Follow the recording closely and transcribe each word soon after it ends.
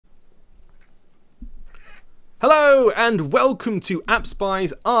Hello and welcome to App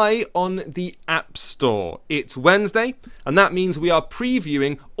Spy's Eye on the App Store. It's Wednesday and that means we are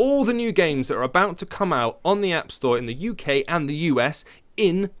previewing all the new games that are about to come out on the App Store in the UK and the US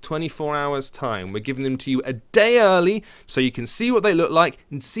in 24 hours time. We're giving them to you a day early so you can see what they look like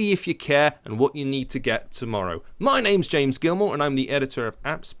and see if you care and what you need to get tomorrow. My name's James Gilmore and I'm the editor of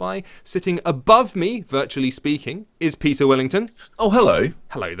App Spy. Sitting above me, virtually speaking, is Peter Willington. Oh, hello.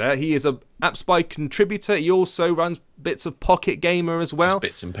 Hello there. He is a App Spy contributor. He also runs bits of Pocket Gamer as well. Just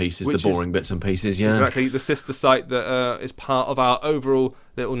bits and pieces, the boring bits and pieces, yeah. Exactly, the sister site that is part of our overall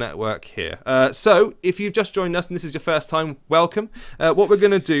little network here. So, if you've just joined us and this is your first time, welcome. What we're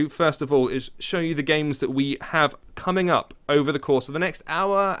going to do, first of all, is show you the games that we have coming up over the course of the next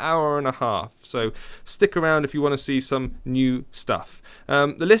hour, hour and a half. So, stick around if you want to see some new stuff.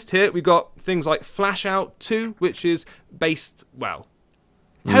 The list here, we've got things like Flashout 2, which is based, well,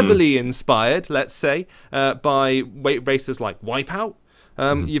 heavily inspired, let's say, by racers like Wipeout.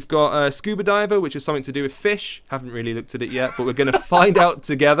 You've got Scuba Diver, which is something to do with fish. Haven't really looked at it yet, but we're going to find out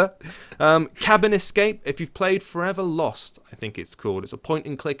together. Cabin Escape, if you've played Forever Lost, I think it's called. It's a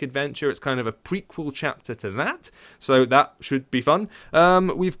point-and-click adventure. It's kind of a prequel chapter to that, so that should be fun.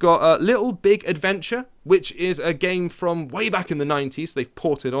 We've got Little Big Adventure, which is a game from way back in the 90s. They've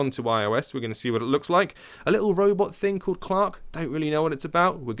ported onto iOS. We're going to see what it looks like. A little robot thing called Clark. Don't really know what it's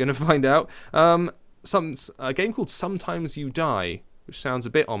about. We're going to find out. A game called Sometimes You Die, which sounds a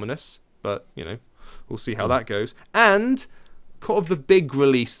bit ominous, but, you know, we'll see how that goes. And, kind of the big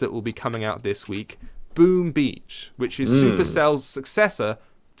release that will be coming out this week, Boom Beach, which is Supercell's successor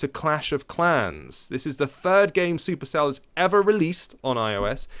to Clash of Clans. This is the third game Supercell has ever released on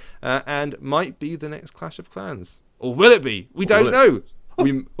iOS, and might be the next Clash of Clans. Or will it be? We don't know.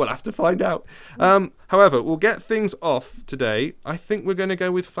 We'll have to find out. However, we'll get things off today. I think we're going to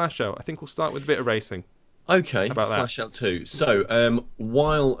go with Flashout. I think we'll start with a bit of racing. Okay, Flashout 2. So,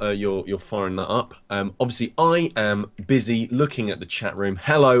 while you're firing that up, obviously I am busy looking at the chat room.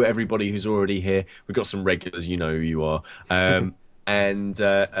 Hello, everybody who's already here. We've got some regulars, you know who you are. Yeah,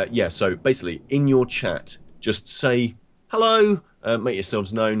 so basically, in your chat, just say hello, make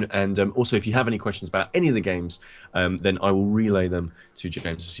yourselves known, and also if you have any questions about any of the games, then I will relay them to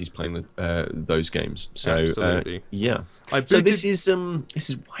James as he's playing those games. So, absolutely. Yeah. So this is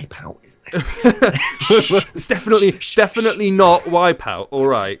Wipeout, isn't it? It's definitely not Wipeout. All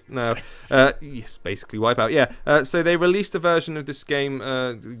right, now, yes, basically Wipeout. Yeah. So they released a version of this game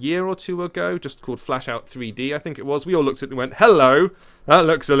a year or two ago, just called Flashout 3D, I think it was. We all looked at it and went, "Hello, that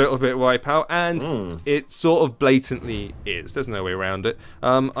looks a little bit Wipeout," and it sort of blatantly is. There's no way around it.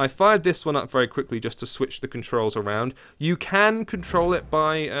 I fired this one up very quickly just to switch the controls around. You can control it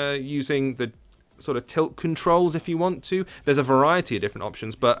by using the sort of tilt controls if you want to. There's a variety of different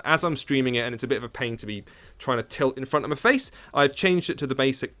options, but as I'm streaming it and it's a bit of a pain to be trying to tilt in front of my face, I've changed it to the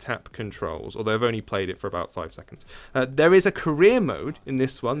basic tap controls, although I've only played it for about 5 seconds. There is a career mode in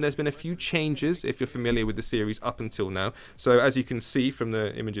this one. There's been a few changes if you're familiar with the series up until now. So as you can see from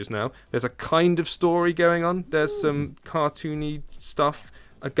the images now, there's a kind of story going on. There's some cartoony stuff.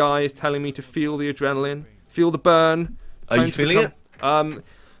 A guy is telling me to feel the adrenaline, feel the burn. Are you feeling it?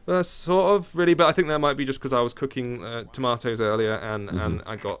 Sort of, really, but I think that might be just because I was cooking tomatoes earlier and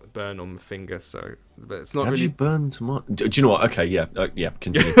I got burn on my finger, so but it's not How really... did you burn tomato? Do you know what? Okay, yeah,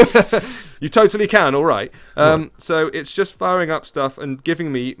 continue. You totally can, all right. So it's just firing up stuff and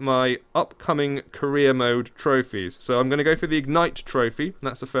giving me my upcoming career mode trophies. So I'm going to go for the Ignite trophy, and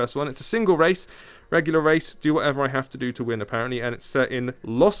that's the first one. It's a single race, regular race, do whatever I have to do to win, apparently, and it's set in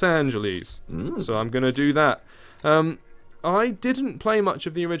Los Angeles. So I'm going to do that. I didn't play much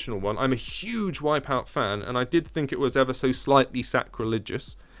of the original one. I'm a huge Wipeout fan, and I did think it was ever so slightly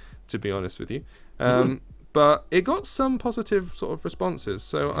sacrilegious, to be honest with you. But it got some positive sort of responses,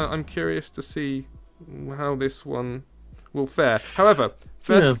 so I'm curious to see how this one will fare. However,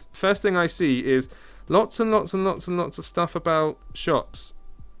 first thing I see is lots and lots and lots and lots of stuff about shops.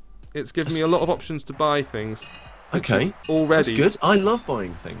 It's given me a lot of options to buy things. Okay, already. That's good. I love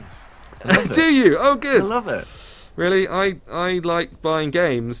buying things. Do you? Oh, good. I love it. Really, I like buying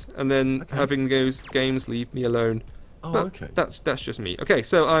games and then having those games leave me alone. Oh, but okay. That's just me. Okay,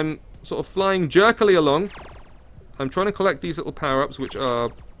 so I'm sort of flying jerkily along. I'm trying to collect these little power-ups, which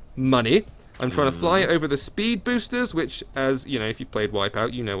are money. I'm trying to fly over the speed boosters, which, as you know, if you've played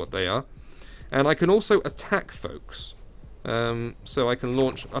Wipeout, you know what they are. And I can also attack folks. So I can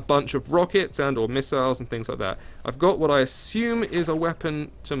launch a bunch of rockets and or missiles and things like that. I've got what I assume is a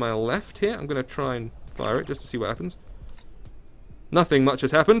weapon to my left here. I'm going to try and fire it just to see what happens. Nothing much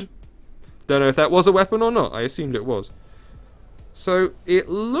has happened. Don't know if that was a weapon or not. I assumed it was. So it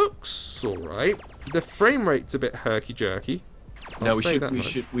looks alright. the frame rate's a bit herky-jerky. Now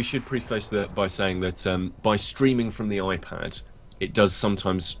we should preface that by saying that by streaming from the iPad, it does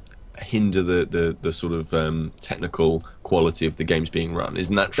sometimes hinder the sort of technical quality of the games being run.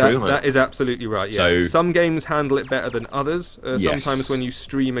 Isn't that true? That is absolutely right. Yeah. So, some games handle it better than others. Sometimes when you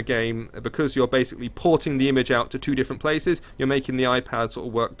stream a game, because you're basically porting the image out to 2 different places, you're making the iPad sort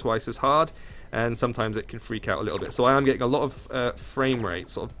of work twice as hard. And sometimes it can freak out a little bit. So I am getting a lot of frame rate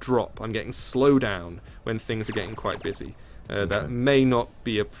sort of drop. I'm getting slow down when things are getting quite busy. That may not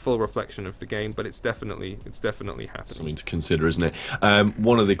be a full reflection of the game, but it's definitely happening. Something to consider, isn't it?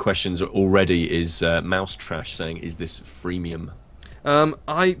 One of the questions already is Mouse Trash saying, "Is this freemium?"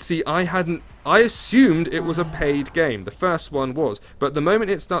 I assumed it was a paid game. The first one was, but the moment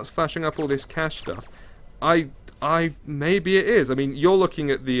it starts flashing up all this cash stuff, maybe it is. I mean, you're looking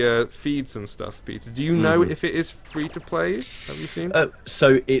at the feeds and stuff, Peter. Do you know if it is free to play? Have you seen?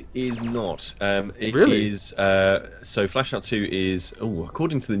 So it is not. It really? Is. So Flashout 2 is,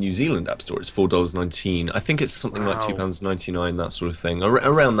 according to the New Zealand App Store, it's $4.19. I think it's something like £2.99, that sort of thing,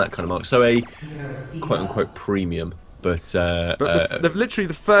 around that kind of mark. So a quote-unquote premium. But literally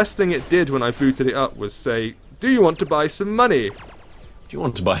the first thing it did when I booted it up was say, "Do you want to buy some money?" Do you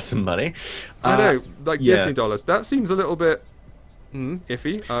want to buy some money? I know, like Disney dollars. That seems a little bit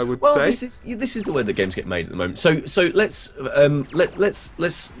iffy, I would say. Well, this is the way that games get made at the moment. So let's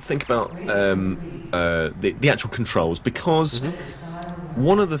think about the actual controls, because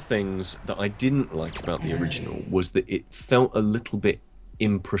one of the things that I didn't like about the original was that it felt a little bit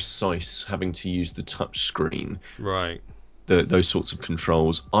imprecise having to use the touch screen. Right. Those sorts of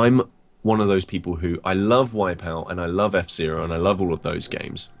controls. I'm one of those people who, I love Wipeout and I love F-Zero and I love all of those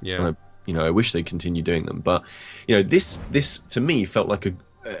games. Yeah. And I wish they continued doing them. But this to me felt like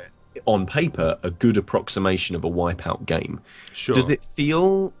on paper a good approximation of a Wipeout game. Sure. Does it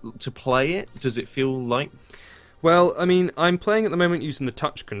feel to play it? Does it feel like? Well, I mean, I'm playing at the moment using the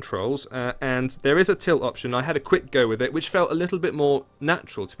touch controls, and there is a tilt option. I had a quick go with it, which felt a little bit more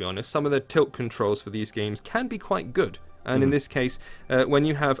natural, to be honest. Some of the tilt controls for these games can be quite good. And in this case, when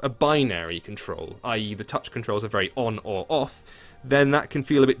you have a binary control, i.e. the touch controls are very on or off, then that can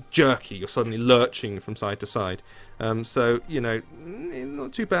feel a bit jerky. You're suddenly lurching from side to side. So,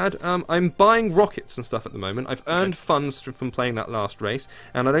 not too bad. I'm buying rockets and stuff at the moment. I've earned funds from playing that last race,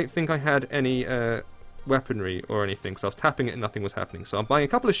 and I don't think I had any weaponry or anything, so I was tapping it and nothing was happening. So I'm buying a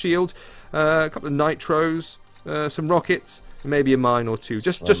couple of shields, a couple of nitros, some rockets, maybe a mine or two,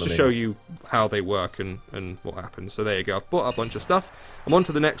 just to show you how they work and what happens. So there you go, I've bought a bunch of stuff. I'm on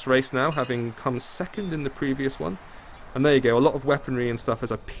to the next race now, having come second in the previous one. And there you go, a lot of weaponry and stuff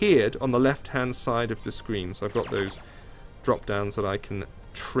has appeared on the left hand side of the screen, so I've got those drop downs that I can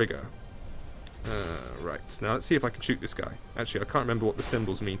trigger. Right, now let's see if I can shoot this guy. Actually, I can't remember what the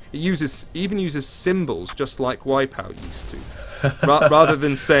symbols mean. It even uses symbols just like Wipeout used to. Rather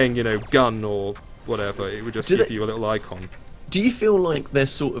than saying, gun or whatever, it would just give you a little icon. Do you feel like they're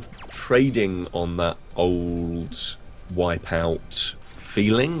sort of trading on that old Wipeout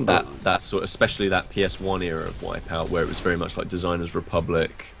feeling? That sort of, especially that PS1 era of Wipeout, where it was very much like Designers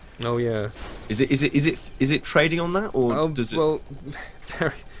Republic. Oh yeah. Is it trading on that, or does it? Well,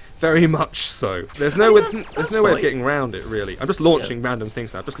 very much so. There's no way of getting around it, really. I'm just launching random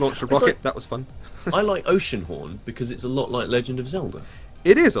things now. I've just launched a rocket. That was fun. I like Oceanhorn because it's a lot like Legend of Zelda.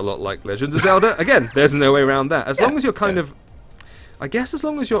 It is a lot like Legend of Zelda. Again, there's no way around that. As long as you're I guess as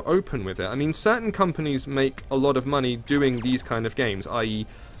long as you're open with it. I mean, certain companies make a lot of money doing these kind of games, i.e.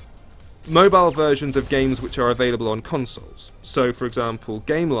 mobile versions of games which are available on consoles. So, for example,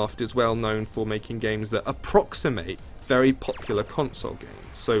 Gameloft is well known for making games that approximate very popular console games.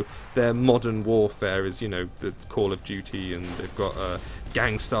 So their Modern Warfare is, the Call of Duty, and they've got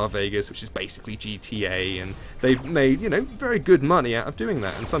Gangstar Vegas, which is basically GTA, and they've made, very good money out of doing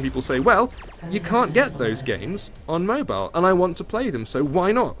that. And some people say, well, you can't get those games on mobile, and I want to play them, so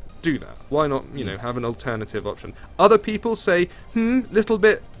why not do that? Why not, have an alternative option? Other people say, little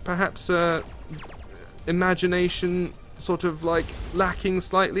bit, perhaps, imagination sort of like lacking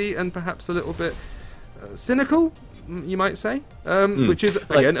slightly, and perhaps a little bit cynical, you might say, which is,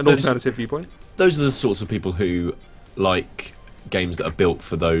 again, an alternative viewpoint. Those are the sorts of people who like games that are built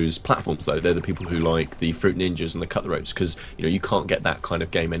for those platforms, though. They're the people who like the Fruit Ninjas and the Cut the Ropes, because you can't get that kind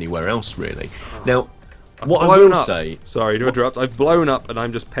of game anywhere else, really. Now, what I will say... Sorry to interrupt. I've blown up and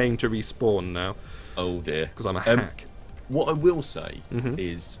I'm just paying to respawn now. Oh dear. Because I'm a hack. What I will say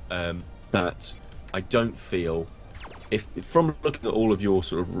is that I don't feel if from looking at all of your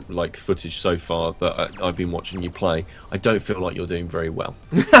sort of like footage so far that I've been watching you play, I don't feel like you're doing very well.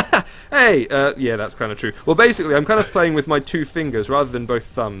 Hey, yeah, that's kind of true. Well, basically, I'm kind of playing with my 2 fingers rather than both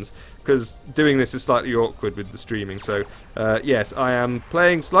thumbs, because doing this is slightly awkward with the streaming. So, yes, I am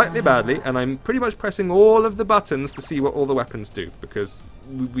playing slightly badly, and I'm pretty much pressing all of the buttons to see what all the weapons do, because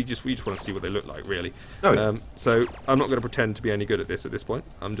we just want to see what they look like, really. Oh, yeah. So I'm not going to pretend to be any good at this point.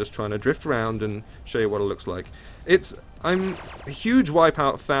 I'm just trying to drift around and show you what it looks like. I'm a huge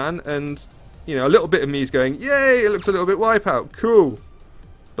Wipeout fan, and you know, a little bit of me is going, yay, it looks a little bit Wipeout, cool.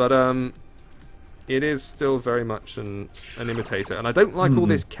 But it is still very much an imitator, and I don't like all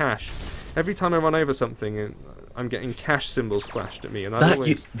this cash. Every time I run over something, I'm getting cash symbols flashed at me, and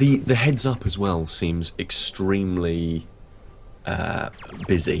the heads up as well seems extremely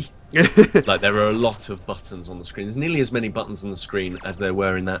busy. Like there are a lot of buttons on the screen. There's nearly as many buttons on the screen as there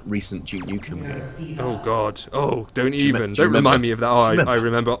were in that recent Duke Nukem game. Oh God! Oh, don't remind me of that. Oh, I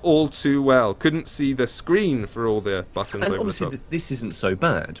remember all too well. Couldn't see the screen for all the buttons And over the obviously top. this isn't so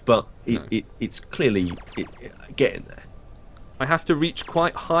bad, but it's clearly getting there. I have to reach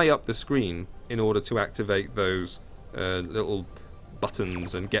quite high up the screen in order to activate those little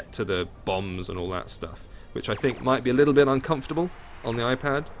buttons and get to the bombs and all that stuff, which I think might be a little bit uncomfortable on the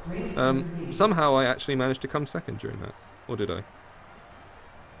iPad. Somehow I actually managed to come second during that. Or did I?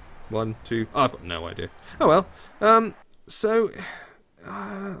 1, 2... Oh, I've got no idea. Oh well. So,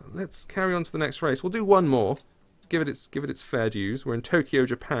 let's carry on to the next race. We'll do one more. Give it its fair dues. We're in Tokyo,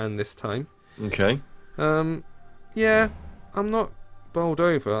 Japan this time. Okay. Yeah, I'm not bowled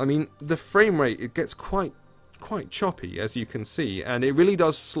over. I mean, the frame rate, it gets quite choppy, as you can see, and it really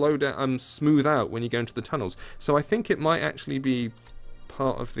does slow down, smooth out when you go into the tunnels. So I think it might actually be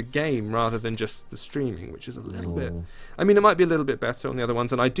part of the game rather than just the streaming, which is a little bit... I mean, it might be a little bit better on the other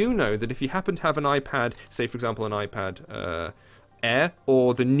ones, and I do know that if you happen to have an iPad, say for example an iPad Air,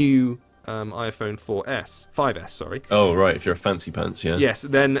 or the new iPhone 5S, sorry. Oh, right, if you're a fancy pants, yeah. Yes,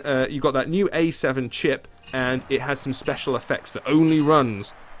 then you've got that new A7 chip, and it has some special effects that only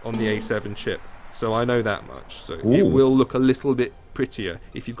runs on the A7 chip. So I know that much. So it will look a little bit prettier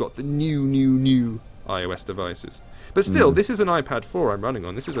if you've got the new iOS devices. But still, this is an iPad 4 I'm running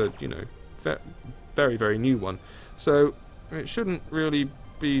on. This is a, you know, very, very new one. So it shouldn't really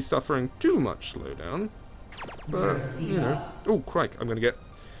be suffering too much slowdown. But, you know... Oh, crike, I'm going to get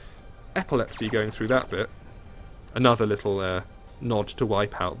epilepsy going through that bit. Another little nod to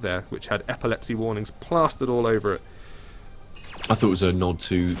Wipeout there, which had epilepsy warnings plastered all over it. I thought it was a nod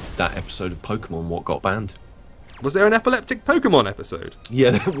to that episode of Pokemon, What Got Banned. Was there an epileptic Pokemon episode?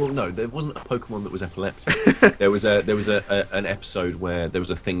 Yeah, well, no, there wasn't a Pokemon that was epileptic. there was an episode where there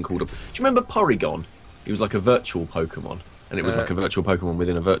was a thing called... Do you remember Porygon? He was like a virtual Pokemon, and it was like a virtual Pokemon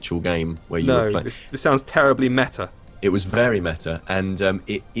within a virtual game where you were playing. This sounds terribly meta. It was very meta, and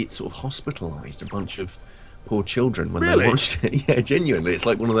it sort of hospitalised a bunch of poor children when they watched it. Yeah, genuinely, it's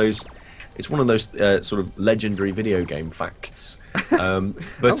like one of those... It's one of those sort of legendary video game facts. But I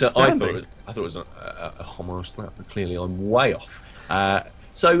thought it was a homage to that, but clearly I'm way off.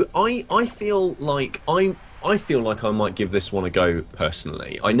 So I feel like I feel like I might give this one a go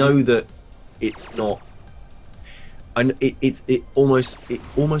personally. I know that it's not. It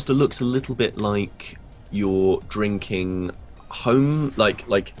almost looks a little bit like you're drinking home,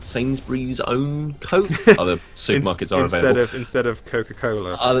 like Sainsbury's own Coke. Other supermarkets are available instead of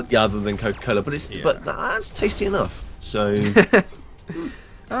Coca-Cola. Other than Coca-Cola, but that's tasty enough. So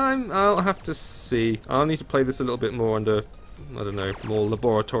I'll have to see. I'll need to play this a little bit more under, I don't know, more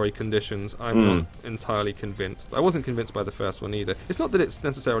laboratory conditions. I'm not entirely convinced. I wasn't convinced by the first one either. It's not that it's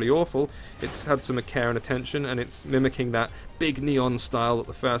necessarily awful. It's had some care and attention, and it's mimicking that big neon style that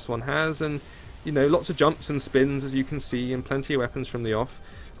the first one has, and you know, lots of jumps and spins, as you can see, and plenty of weapons from the off.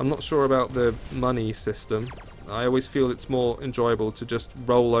 I'm not sure about the money system. I always feel it's more enjoyable to just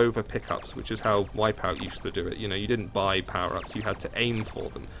roll over pickups, which is how Wipeout used to do it. You know, you didn't buy power-ups, you had to aim for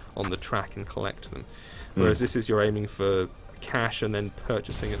them on the track and collect them. Whereas this is you're aiming for cash and then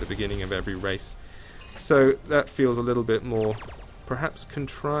purchasing at the beginning of every race. So that feels a little bit more, perhaps,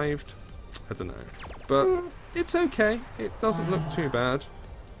 contrived. I don't know. But it's okay. It doesn't look too bad.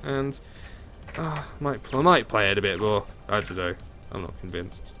 And... I might play it a bit more. I don't know. I'm not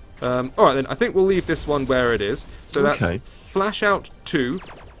convinced. Alright then, I think we'll leave this one where it is. So that's Flashout 2,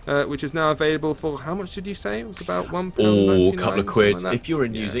 which is now available for, how much did you say? It was about £1.99. Oh, a couple of quid. Like if you're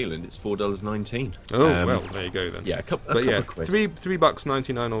in New Zealand, it's $4.19. Oh, well, there you go then. Yeah, a couple of quid.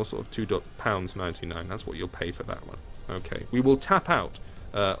 £3.99 or sort of £2.99. That's what you'll pay for that one. Okay, we will tap out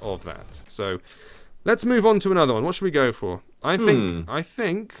of that. So let's move on to another one. What should we go for? I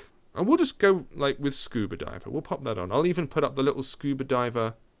think And we'll just go like with scuba diver. We'll pop that on. I'll even put up the little scuba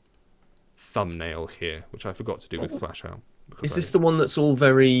diver thumbnail here, which I forgot to do with Flashout. Is this the one that's all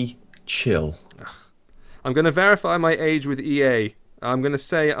very chill? I'm going to verify my age with EA. I'm going to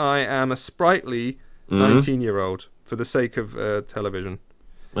say I am a sprightly 19-year-old for the sake of television.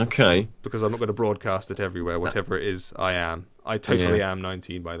 Okay. Because I'm not going to broadcast it everywhere. Whatever it is, I am. I totally am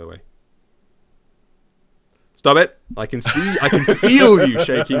 19, by the way. Stop it! I can feel you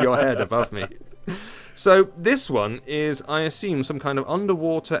shaking your head above me. So this one is, I assume, some kind of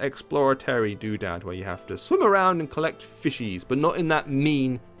underwater exploratory doodad where you have to swim around and collect fishies, but not in that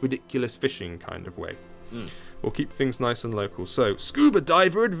mean, ridiculous fishing kind of way. We'll keep things nice and local. So, scuba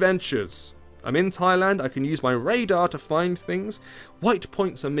diver adventures. I'm in Thailand. I can use my radar to find things. White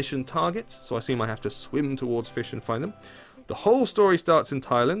points are mission targets, so I assume I have to swim towards fish and find them. The whole story starts in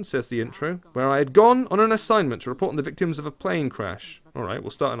Thailand, says the intro, where I had gone on an assignment to report on the victims of a plane crash. Alright,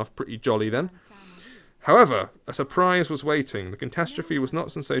 we're starting off pretty jolly then. However, a surprise was waiting. The catastrophe was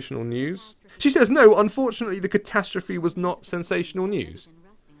not sensational news. She says, no, unfortunately, the catastrophe was not sensational news.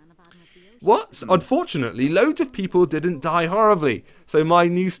 What? Unfortunately, loads of people didn't die horribly. So my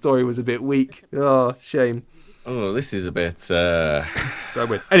news story was a bit weak. Oh, shame. Oh, this is a bit... So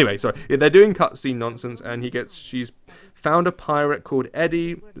weird. Anyway, sorry. Yeah, they're doing cutscene nonsense, and she's found a pirate called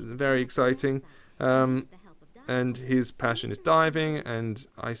Eddie. Very exciting. And his passion is diving, and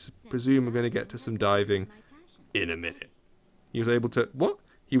I presume we're going to get to some diving in a minute. He was able to... What?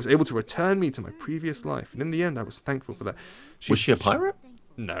 He was able to return me to my previous life, and in the end, I was thankful for that. Was she a pirate?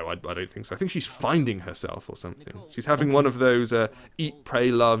 No, I don't think so. I think she's finding herself or something. She's having one of those Eat, Pray,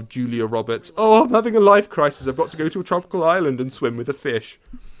 Love, Julia Roberts. Oh, I'm having a life crisis. I've got to go to a tropical island and swim with a fish.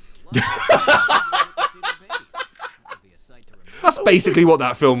 That's basically what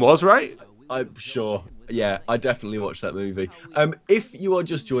that film was, right? I'm sure. Yeah, I definitely watched that movie. If you are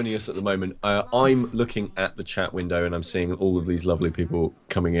just joining us at the moment, I'm looking at the chat window and I'm seeing all of these lovely people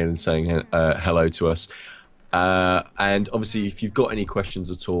coming in and saying hello to us. And obviously, if you've got any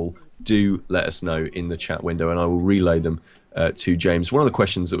questions at all, do let us know in the chat window and I will relay them to James. One of the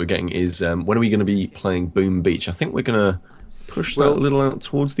questions that we're getting is, when are we going to be playing Boom Beach? I think we're going to push that a little out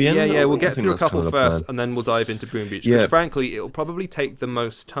towards the end. Yeah, we'll get through a couple first and then we'll dive into Boom Beach. Because frankly, it'll probably take the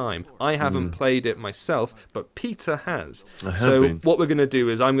most time. I haven't played it myself, but Peter has. What we're going to do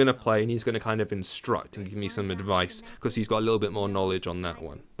is I'm going to play and he's going to kind of instruct and give me some advice because he's got a little bit more knowledge on that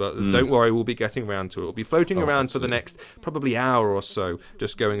one. But don't worry, we'll be getting around to it. We'll be floating around for the next probably hour or so,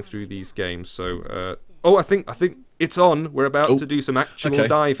 just going through these games. So, I think it's on. We're about to do some actual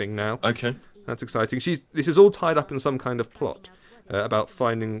diving now. Okay. That's exciting. This is all tied up in some kind of plot about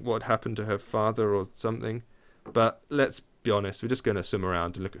finding what happened to her father or something. But let's be honest, we're just going to swim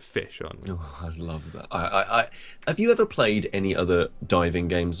around and look at fish, aren't we? Oh, I love that. I have you ever played any other diving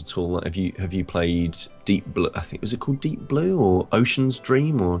games at all? Have you played Deep Blue? I think, was it called Deep Blue or Ocean's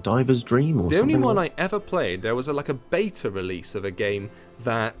Dream or Diver's Dream or something? The only one I ever played, there was like a beta release of a game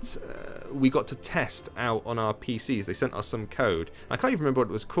that we got to test out on our PCs. They sent us some code. I can't even remember what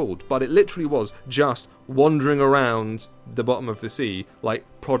it was called, but it literally was just wandering around the bottom of the sea, like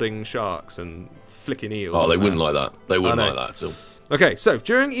prodding sharks and flicking eels. Oh, they wouldn't like that. They wouldn't like that at all. Okay, so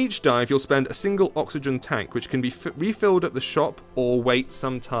during each dive, you'll spend a single oxygen tank, which can be refilled at the shop or wait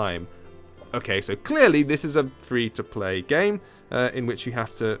some time. Okay, so clearly this is a free-to-play game in which you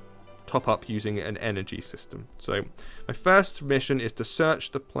have to top up using an energy system. So my first mission is to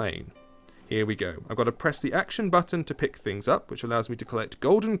search the plane. Here we go. I've got to press the action button to pick things up, which allows me to collect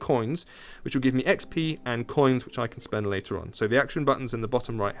golden coins, which will give me XP and coins, which I can spend later on. So the action button's in the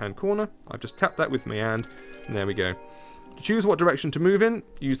bottom right-hand corner. I've just tapped that with my hand, and there we go. To choose what direction to move in,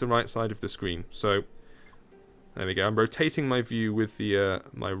 use the right side of the screen. So there we go. I'm rotating my view with the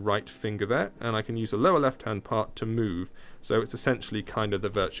my right finger there, and I can use the lower left-hand part to move. So it's essentially kind of the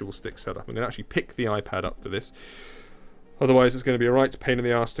virtual stick setup. I'm going to actually pick the iPad up for this. Otherwise, it's going to be a right pain in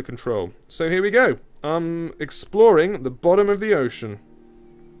the ass to control. So here we go. I'm exploring the bottom of the ocean.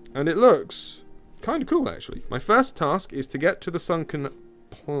 And it looks kind of cool, actually. My first task is to get to the sunken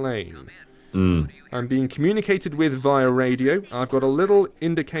plane. I'm being communicated with via radio. I've got a little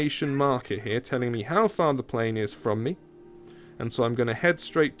indication marker here telling me how far the plane is from me. And so I'm going to head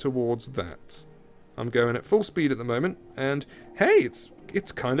straight towards that. I'm going at full speed at the moment. And hey,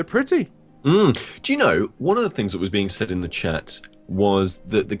 it's kind of pretty. Do you know, one of the things that was being said in the chat was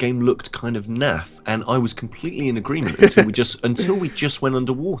that the game looked kind of naff, and I was completely in agreement until we just went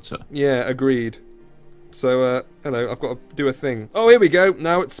underwater. Yeah, agreed. So, hello, I've got to do a thing. Oh, here we go.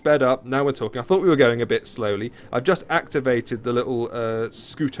 Now it's sped up. Now we're talking. I thought we were going a bit slowly. I've just activated the little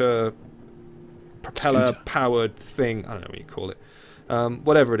scooter propeller-powered thing. I don't know what you call it.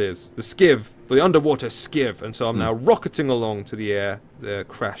 whatever it is, the skiv, the underwater skiv, and so I'm now rocketing along to the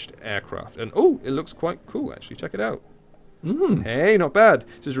crashed aircraft, and oh, it looks quite cool actually. Check it out. Hey, not bad.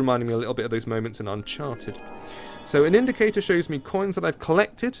 This is reminding me a little bit of those moments in Uncharted. So an indicator shows me coins that I've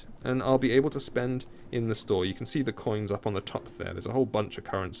collected, and I'll be able to spend in the store. You can see the coins up on the top there. There's a whole bunch of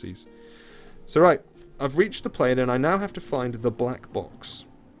currencies. So right, I've reached the plane, and I now have to find the black box.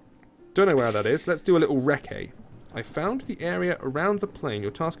 Don't know where that is. Let's do a little recce. I found the area around the plane.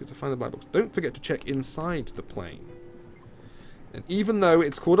 Your task is to find the black box. Don't forget to check inside the plane. And even though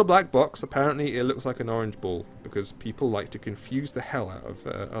it's called a black box, apparently it looks like an orange ball, because people like to confuse the hell out of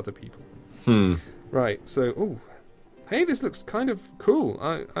other people. Right, so, oh, hey, this looks kind of cool.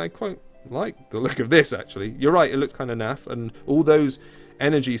 I quite like the look of this, actually. You're right, it looks kind of naff, and all those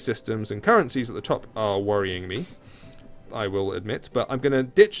energy systems and currencies at the top are worrying me, I will admit. But I'm going to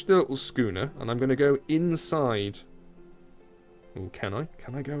ditch the little schooner, and I'm going to go inside. Oh, can I?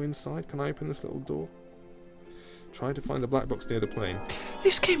 Can I go inside? Can I open this little door? Try to find the black box near the plane.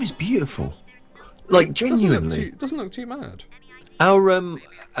 This game is beautiful. Like, genuinely. It doesn't look too bad.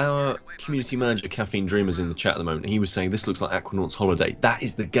 Our community manager, Caffeine Dreamer's in the chat at the moment. He was saying this looks like Aquanaut's Holiday. That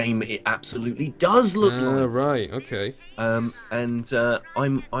is the game it absolutely does look like. Right, okay. I'm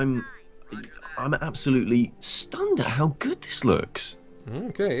absolutely stunned at how good this looks.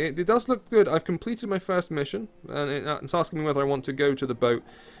 Okay, it does look good. I've completed my first mission, and it's asking me whether I want to go to the boat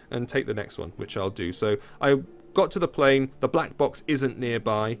and take the next one, which I'll do. So I got to the plane. The black box isn't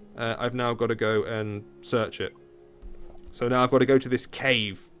nearby. I've now got to go and search it. So now I've got to go to this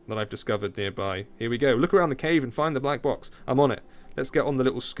cave that I've discovered nearby. Here we go. Look around the cave and find the black box. I'm on it. Let's get on the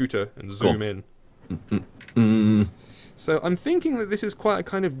little scooter and zoom in. So I'm thinking that this is quite a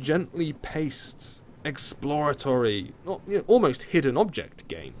kind of gently paced, exploratory, almost hidden object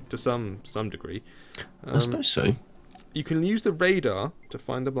game to some degree. I suppose so. You can use the radar to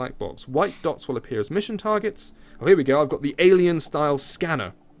find the black box. White dots will appear as mission targets. Oh, here we go. I've got the alien-style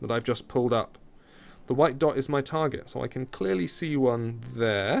scanner that I've just pulled up. The white dot is my target, so I can clearly see one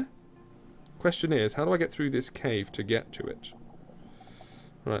there. Question is, how do I get through this cave to get to it?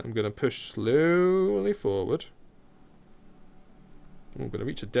 Right, I'm going to push slowly forward. I'm going to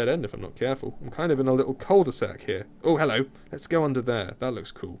reach a dead end if I'm not careful. I'm kind of in a little cul-de-sac here. Oh, hello. Let's go under there. That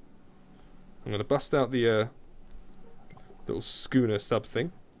looks cool. I'm going to bust out the little schooner sub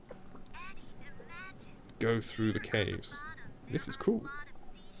thing. Go through the caves. This is cool.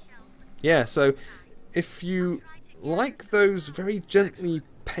 Yeah, so if you like those very gently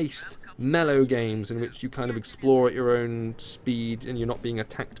paced, mellow games in which you kind of explore at your own speed and you're not being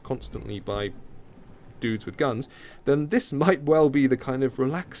attacked constantly by dudes with guns, then this might well be the kind of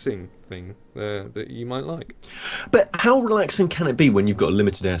relaxing thing that you might like. But how relaxing can it be when you've got a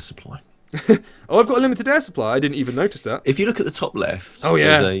limited air supply? Oh, I've got a limited air supply. I didn't even notice that. If you look at the top left, oh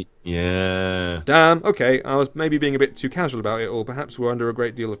yeah, there's yeah. Damn. Okay, I was maybe being a bit too casual about it, or perhaps we're under a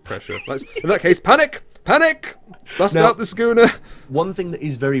great deal of pressure. In that case, panic, panic, bust out the schooner. One thing that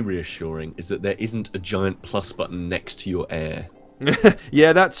is very reassuring is that there isn't a giant plus button next to your air.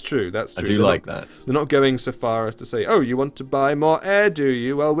 Yeah, that's true. That's true. I do like that. They're not going so far as to say, "Oh, you want to buy more air, do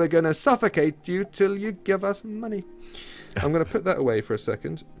you? Well, we're going to suffocate you till you give us money." I'm going to put that away for a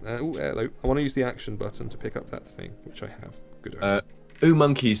second. Ooh, hello. I want to use the action button to pick up that thing, which I have. Good.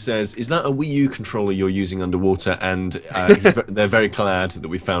 Monkey says, "Is that a Wii U controller you're using underwater?" And they're very glad that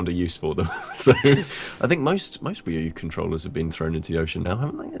we found a use for them. So I think most Wii U controllers have been thrown into the ocean now,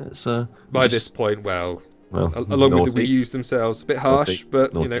 haven't they? It's by this point, well, along with the Wii U's themselves, a bit harsh,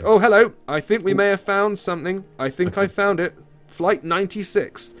 but you know. Oh, hello! I think we may have found something. I think I found it. Flight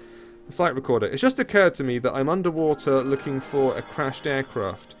 96. The flight recorder. It's just occurred to me that I'm underwater looking for a crashed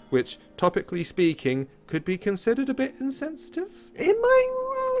aircraft, which, topically speaking, could be considered a bit insensitive. It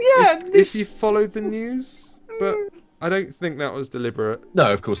might, yeah. If you followed the news, but I don't think that was deliberate.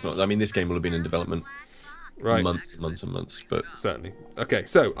 No, of course not. I mean, this game will have been in development months and months, but certainly. Okay,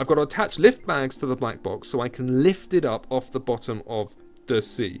 so I've got to attach lift bags to the black box so I can lift it up off the bottom of the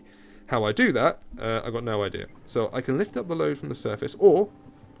sea. How I do that, I've got no idea. So I can lift up the load from the surface, or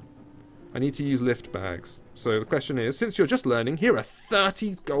I need to use lift bags. So the question is, since you're just learning, here are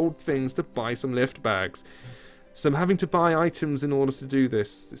 30 gold things to buy some lift bags. So I'm having to buy items in order to do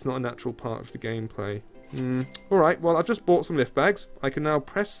this. It's not a natural part of the gameplay. Alright, well, I've just bought some lift bags. I can now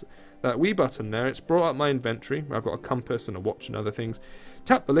press that wee button there. It's brought up my inventory, where I've got a compass and a watch and other things.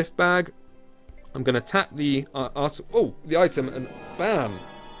 Tap the lift bag. I'm going to tap the item, and bam!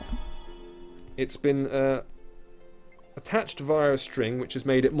 It's been attached via a string, which has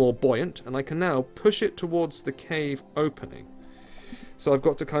made it more buoyant, and I can now push it towards the cave opening. So I've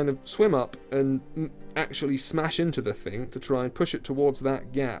got to kind of swim up and actually smash into the thing to try and push it towards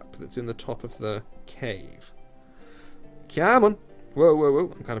that gap that's in the top of the cave. Come on. Whoa, whoa,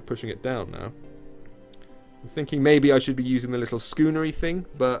 whoa. I'm kind of pushing it down now. I'm thinking maybe I should be using the little schoonery thing,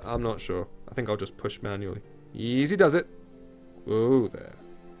 but I'm not sure. I think I'll just push manually. Easy does it. Whoa, there.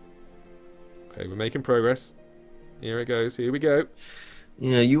 Okay, we're making progress. Here it goes. Here we go.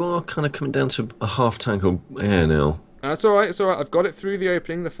 Yeah, you are kind of coming down to a half tank of air now. That's alright, it's alright. I've got it through the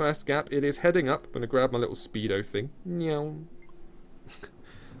opening, the first gap. It is heading up. I'm going to grab my little speedo thing. Meow.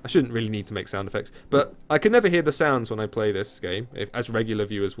 I shouldn't really need to make sound effects, but I can never hear the sounds when I play this game, as regular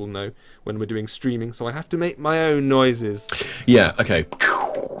viewers will know when we're doing streaming, so I have to make my own noises. Yeah, okay.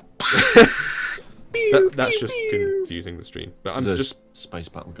 That's just confusing the stream. But I'm just space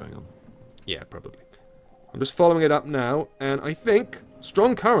battle going on. Yeah, probably. I'm just following it up now, and I think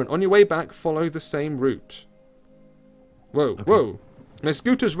strong current. On your way back, follow the same route. Whoa, okay. Whoa. My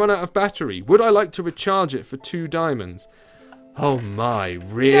scooter's run out of battery. Would I like to recharge it for 2 diamonds? Oh my,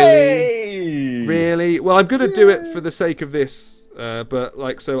 really? Yay! Really? Well, I'm going to do it for the sake of this, but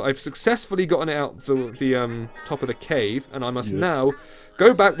like, so I've successfully gotten it out the top of the cave, and I must now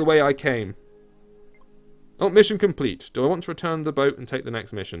go back the way I came. Oh, mission complete. Do I want to return the boat and take the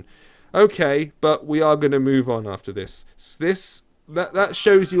next mission? Okay, but we are going to move on after this. That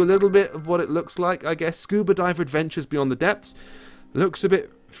shows you a little bit of what it looks like, I guess. Scuba Diver Adventures Beyond the Depths looks a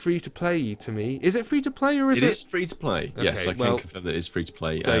bit free-to-play to me. Is it free-to-play or is it? It is free-to-play. Okay, yes, I can confirm that it is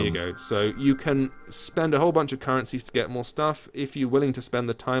free-to-play. There you go. So you can spend a whole bunch of currencies to get more stuff. If you're willing to spend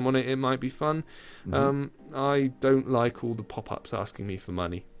the time on it, it might be fun. I don't like all the pop-ups asking me for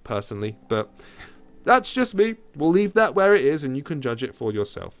money, personally, but that's just me. We'll leave that where it is, and you can judge it for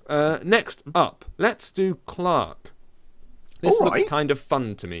yourself. Next up, let's do Clark. This looks kind of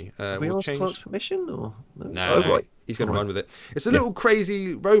fun to me. Have we asked Clark's permission? Or? No, no. He's going to run with it. It's a little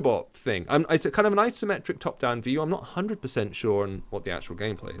crazy robot thing. It's a kind of an isometric top-down view. I'm not 100% sure on what the actual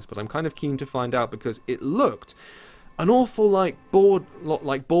gameplay is, but I'm kind of keen to find out because it looked an awful like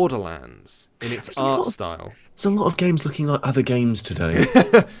Borderlands in its art style. There's a lot of games looking like other games today.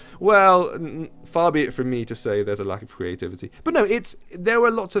 Well, far be it from me to say there's a lack of creativity. But no, there were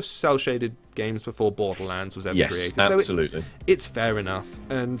lots of cel-shaded games before Borderlands was ever created. Absolutely. So it's fair enough.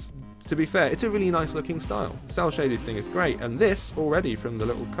 And to be fair, it's a really nice looking style. The cel-shaded thing is great. And this, already from the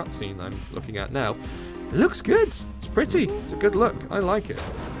little cutscene I'm looking at now, it looks good. It's pretty. It's a good look. I like it.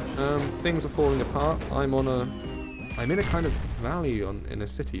 Things are falling apart. I'm in a kind of valley in a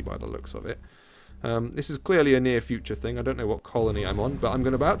city by the looks of it. This is clearly a near future thing. I don't know what colony I'm on, but I'm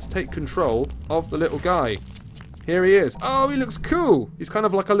about to take control of the little guy. Here he is. Oh, he looks cool. He's kind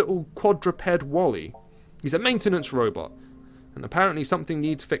of like a little quadruped Wally. He's a maintenance robot. And apparently something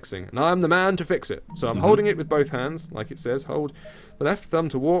needs fixing. And I'm the man to fix it. So I'm holding it with both hands, like it says. Hold the left thumb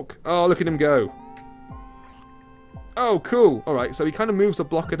to walk. Oh, look at him go. Oh, cool. Alright, so he kind of moves a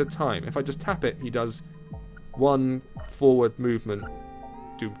block at a time. If I just tap it, he does one forward movement,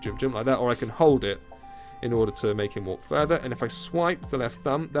 jump like that, or I can hold it in order to make him walk further, and if I swipe the left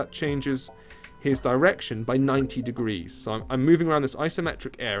thumb, that changes his direction by 90 degrees. So I'm moving around this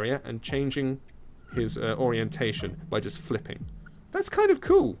isometric area and changing his orientation by just flipping. That's kind of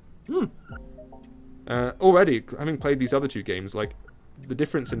cool. Already, having played these other 2 games, like, the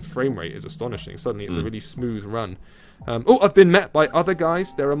difference in frame rate is astonishing. Suddenly it's a really smooth run. Oh, I've been met by other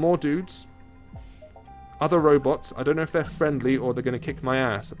guys. There are more dudes. Other robots. I don't know if they're friendly or they're going to kick my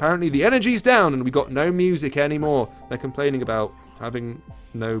ass. Apparently the energy's down and we got no music anymore. They're complaining about having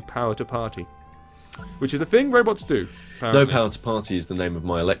no power to party. Which is a thing robots do, apparently. No Power to Party is the name of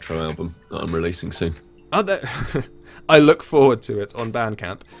my electro album that I'm releasing soon. Are there? I look forward to it on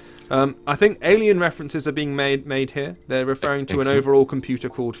Bandcamp. I think alien references are being made here. They're referring to an overall computer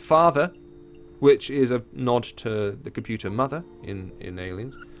called Father, which is a nod to the computer Mother in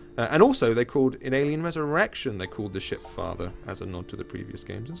Aliens. And also, in Alien Resurrection, they called the ship Father as a nod to the previous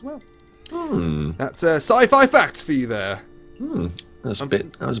games as well. That's sci-fi facts for you there. That was a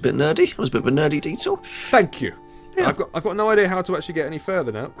bit nerdy. That was a bit of a nerdy detour. Thank you. Yeah. I've got no idea how to actually get any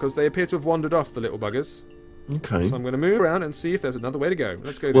further now, because they appear to have wandered off, the little buggers. Okay. So I'm going to move around and see if there's another way to go.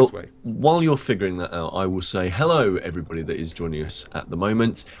 Let's go this way. While you're figuring that out, I will say hello, everybody that is joining us at the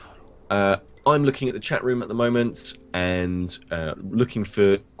moment. I'm looking at the chat room at the moment and looking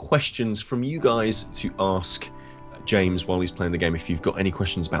for questions from you guys to ask James while he's playing the game. If you've got any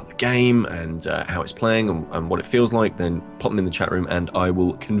questions about the game and how it's playing and what it feels like, then pop them in the chat room and I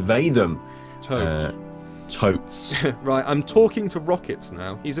will convey them to Totes. Right, I'm talking to Rockets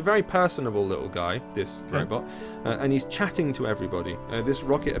now. He's a very personable little guy, this robot, and he's chatting to everybody. This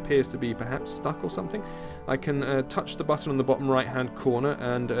rocket appears to be perhaps stuck or something. I can touch the button on the bottom right-hand corner,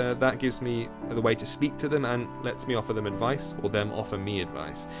 and that gives me the way to speak to them and lets me offer them advice, or them offer me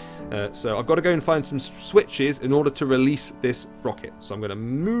advice. So I've got to go and find some switches in order to release this rocket. So I'm going to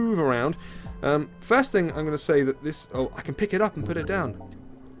move around. First thing I'm going to say that this... Oh, I can pick it up and put it down.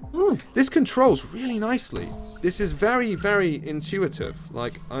 This controls really nicely. This is very, very intuitive.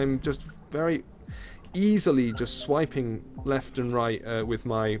 Like, I'm just very easily just swiping left and right with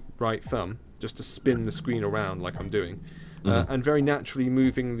my right thumb, just to spin the screen around like I'm doing. And very naturally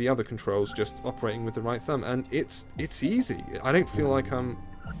moving the other controls, just operating with the right thumb. And it's easy. I don't feel like I'm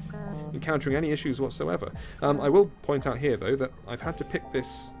encountering any issues whatsoever. I will point out here, though, that I've had to pick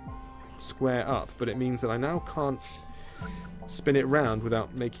this square up, but it means that I now can't spin it round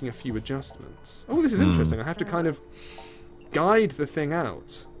without making a few adjustments. Oh, this is interesting. I have to kind of guide the thing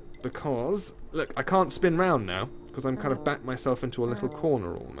out because, look, I can't spin round now because I'm kind of backed myself into a little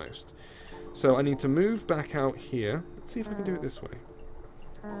corner almost. So I need to move back out here. Let's see if I can do it this way.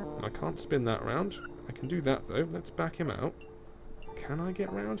 I can't spin that round. I can do that though. Let's back him out. Can I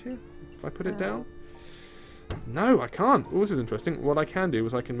get round here if I put it down? No, I can't. Oh, this is interesting. What I can do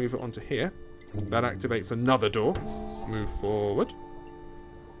is I can move it onto here. That activates another door. Move forward.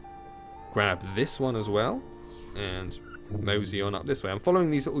 Grab this one as well. And mosey on up this way. I'm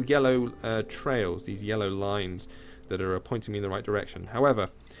following these little yellow trails, these yellow lines that are pointing me in the right direction. However,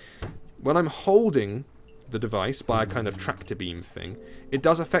 when I'm holding the device by a kind of tractor beam thing, it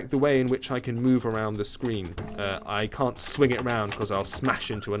does affect the way in which I can move around the screen. I can't swing it around because I'll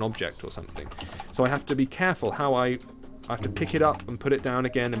smash into an object or something. So I have to be careful how I have to pick it up and put it down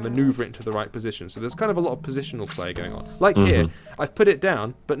again and maneuver it into the right position. So there's kind of a lot of positional play going on. Like here, I've put it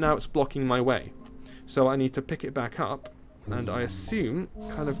down, but now it's blocking my way. So I need to pick it back up, and I assume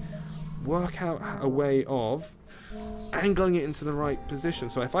kind of work out a way of angling it into the right position.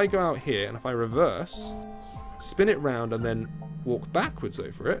 So if I go out here, and if I reverse, spin it round, and then walk backwards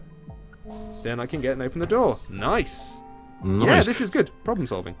over it, then I can get and open the door. Nice! Yeah, this is good. Problem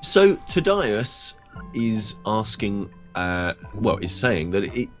solving. So Tadius is asking... is saying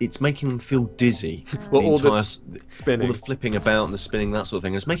that it's making them feel dizzy. Well, all the spinning, all the flipping about and the spinning, that sort of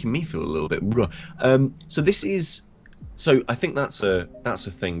thing. It's making me feel a little bit. So this is. So I think that's a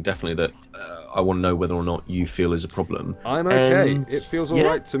thing definitely that I want to know whether or not you feel is a problem. I'm okay. It feels all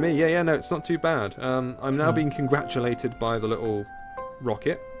right to me. Yeah. No, it's not too bad. I'm now being congratulated by the little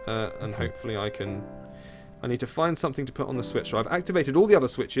rocket, and hopefully I need to find something to put on the switch. So I've activated all the other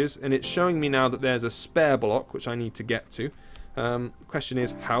switches, and it's showing me now that there's a spare block, which I need to get to. Question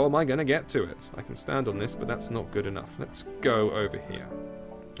is, how am I going to get to it? I can stand on this, but that's not good enough. Let's go over here.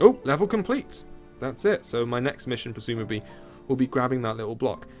 Oh, level complete. That's it. So my next mission, presumably, will be grabbing that little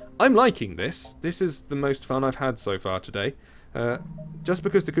block. I'm liking this. This is the most fun I've had so far today. Just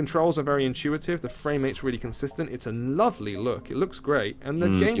because the controls are very intuitive, the frame rate's really consistent, it's a lovely look, it looks great, and the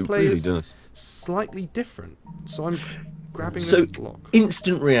gameplay is slightly different. So I'm grabbing this block.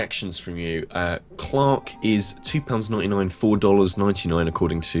 Instant reactions from you. Clark is £2.99, $4.99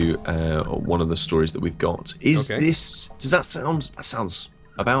 according to one of the stories that we've got. Is this... Does that sound... That sounds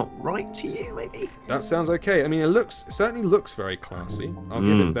about right to you, maybe? That sounds okay. I mean, it certainly looks very classy. I'll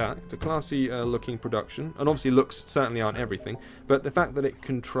give it that. It's a classy looking production, and obviously looks certainly aren't everything, but the fact that it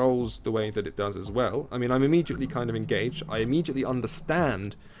controls the way that it does as well, I mean, I'm immediately kind of engaged. I immediately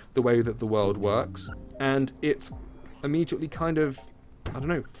understand the way that the world works, and it's immediately kind of, I don't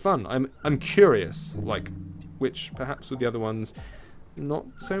know, fun. I'm curious, like, which perhaps with the other ones not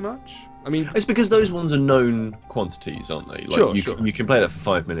so much. I mean, it's because those ones are known quantities, aren't they? Like you can play that for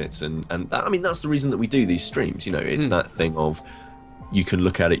 5 minutes, and that, I mean, that's the reason that we do these streams. You know, it's that thing of you can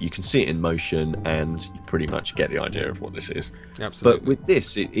look at it, you can see it in motion, and you pretty much get the idea of what this is. Absolutely. But with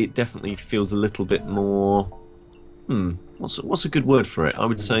this, it definitely feels a little bit more. What's a good word for it? I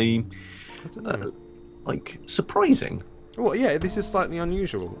would say, I don't know. Like surprising. Well, yeah, this is slightly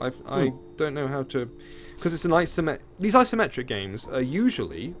unusual. I don't know how to. Because it's these isometric games are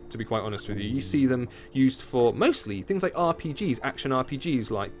usually, to be quite honest with you, you see them used for mostly things like RPGs, action RPGs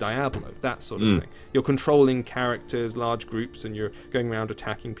like Diablo, that sort of thing. You're controlling characters, large groups, and you're going around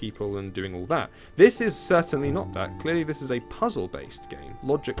attacking people and doing all that. This is certainly not that. Clearly this is a puzzle-based game,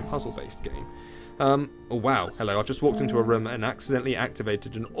 logic puzzle-based game. Oh wow, hello, I've just walked into a room and accidentally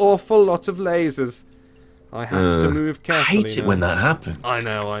activated an awful lot of lasers. I have to move carefully. I hate it when that happens. I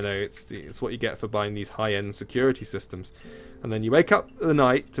know. It's what you get for buying these high-end security systems. And then you wake up in the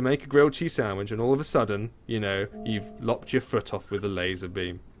night to make a grilled cheese sandwich, and all of a sudden, you know, you've lopped your foot off with a laser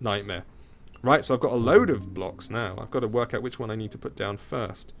beam. Nightmare. Right, so I've got a load of blocks now. I've got to work out which one I need to put down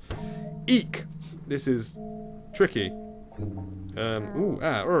first. Eek! This is tricky. I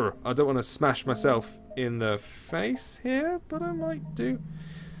don't want to smash myself in the face here, but I might do.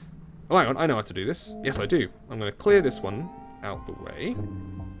 Oh, hang on, I know how to do this. Yes, I do. I'm going to clear this one out the way.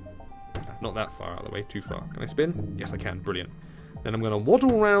 Not that far out of the way, too far. Can I spin? Yes, I can. Brilliant. Then I'm going to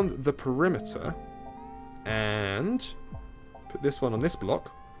waddle around the perimeter and put this one on this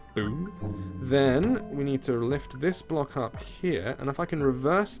block. Boom. Then we need to lift this block up here, and if I can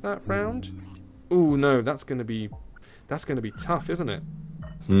reverse that round. Ooh, no, that's going to be tough, isn't it?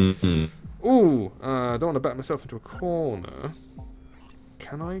 Ooh, I don't want to back myself into a corner.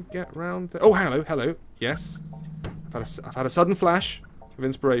 Can I get round there? Oh, hello. Yes. I've had a sudden flash of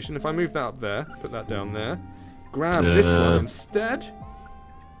inspiration. If I move that up there, put that down there, grab this one instead.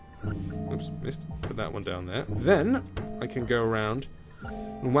 Oops, missed. Put that one down there. Then I can go around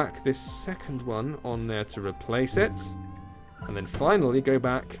and whack this second one on there to replace it. And then finally go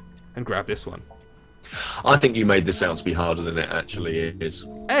back and grab this one. I think you made this out to be harder than it actually is.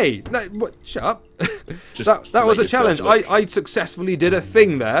 Hey, no, what? Shut up. that was a challenge. I successfully did a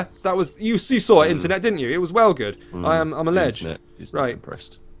thing there. That was you saw it, internet, didn't you? It was well good. I'm a ledge. Right.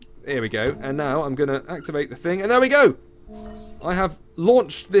 Impressed. Here we go. And now I'm going to activate the thing, and there we go. I have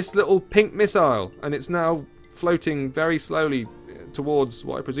launched this little pink missile, and it's now floating very slowly towards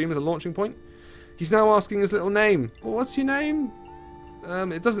what I presume is a launching point. He's now asking his little name. Well, what's your name?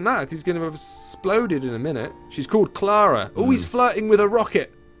 It doesn't matter because he's going to have exploded in a minute. She's called Clara. Oh, he's flirting with a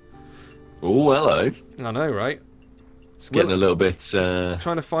rocket. Oh, hello. I know, right? It's getting a little bit...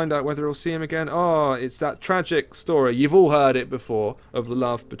 Trying to find out whether he'll see him again. Oh, it's that tragic story. You've all heard it before of the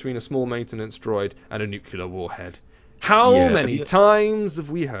love between a small maintenance droid and a nuclear warhead. How many times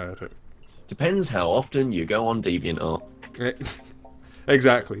have we heard it? Depends how often you go on DeviantArt.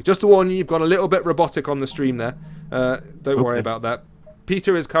 Exactly. Just to warn you, you've got a little bit robotic on the stream there. Don't worry about that.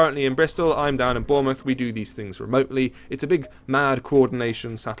 Peter is currently in Bristol. I'm down in Bournemouth. We do these things remotely. It's a big, mad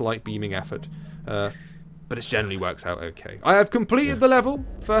coordination satellite beaming effort. But it generally works out okay. I have completed the level.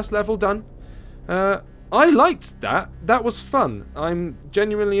 First level done. I liked that. That was fun. I'm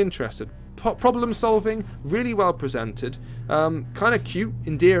genuinely interested. Problem solving, really well presented, kind of cute,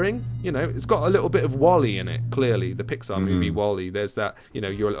 endearing. You know, it's got a little bit of Wall-E in it. Clearly, the Pixar movie Wall-E. There's that. You know,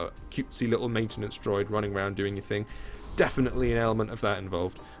 you're a cutesy little maintenance droid running around doing your thing. Definitely an element of that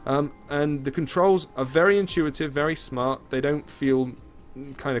involved. And the controls are very intuitive, very smart. They don't feel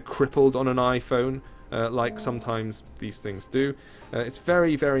kind of crippled on an iPhone like sometimes these things do. It's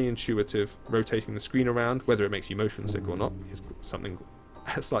very, very intuitive. Rotating the screen around, whether it makes you motion sick or not, is something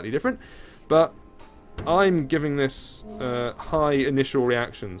slightly different. But I'm giving this high initial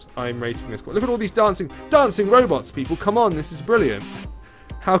reactions. I'm rating this. Look at all these dancing robots, people. Come on, this is brilliant.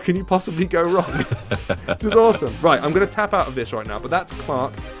 How can you possibly go wrong? This is awesome. Right, I'm going to tap out of this right now, but that's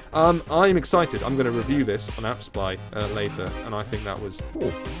Clark. I'm excited. I'm going to review this on AppSpy later, and I think that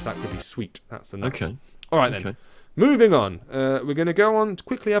could be sweet. That's the nuts. Okay. All right, then. Okay. Moving on. We're going to go on to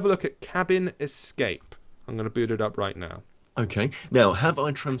quickly have a look at Cabin Escape. I'm going to boot it up right now. Okay. Now, have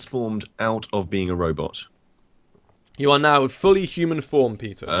I transformed out of being a robot? You are now fully human form,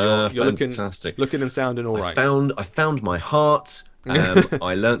 Peter. You're fantastic. Looking and sounding all right. I found my heart.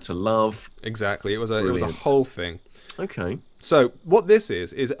 I learnt to love. Exactly. It was a whole thing. Okay. So what this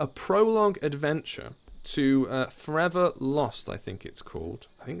is a prologue adventure to Forever Lost, I think it's called.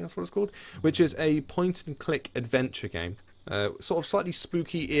 I think that's what it's called. Which is a point-and-click adventure game. Sort of slightly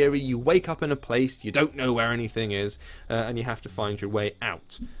spooky, eerie. You wake up in a place, you don't know where anything is, and you have to find your way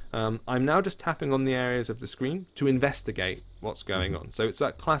out. I'm now just tapping on the areas of the screen to investigate what's going on. So it's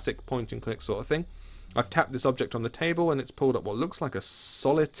that classic point-and-click sort of thing. I've tapped this object on the table, and it's pulled up what looks like a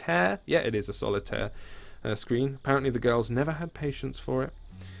solitaire. Yeah, it is a solitaire screen. Apparently the girls never had patience for it.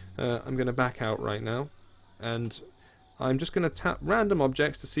 I'm going to back out right now, and I'm just going to tap random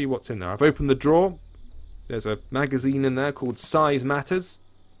objects to see what's in there. I've opened the drawer. There's a magazine in there called Size Matters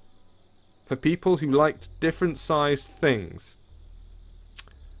for people who liked different sized things.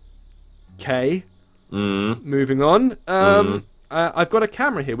 Okay. Moving on. I've got a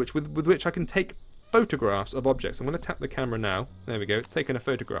camera here with which I can take photographs of objects. I'm going to tap the camera now. There we go. It's taken a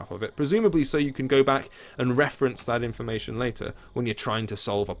photograph of it. Presumably so you can go back and reference that information later when you're trying to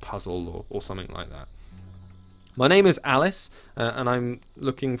solve a puzzle or something like that. My name is Alice, and I'm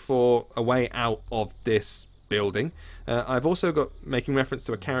looking for a way out of this building. I've also got making reference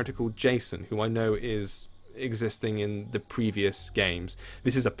to a character called Jason, who I know is existing in the previous games.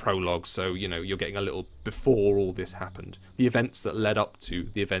 This is a prologue, so you know you're getting a little before all this happened. The events that led up to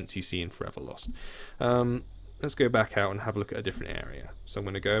the events you see in Forever Lost. let's go back out and have a look at a different area. So I'm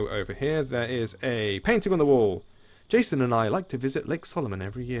going to go over here. There is a painting on the wall. Jason and I like to visit Lake Solomon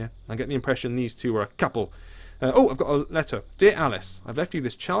every year. I get the impression these two are a couple. I've got a letter. Dear Alice, I've left you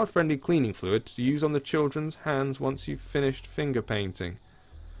this child-friendly cleaning fluid to use on the children's hands once you've finished finger painting.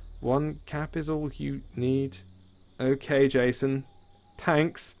 1 cap is all you need. Okay, Jason.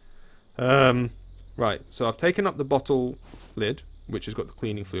 Thanks. Right, so I've taken up the bottle lid, which has got the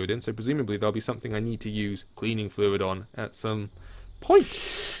cleaning fluid in, so presumably there'll be something I need to use cleaning fluid on at some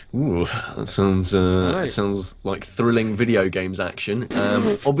point. Ooh, that sounds like thrilling video games action.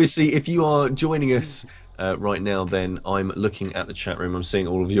 Obviously, if you are joining us right now, then I'm looking at the chat room. I'm seeing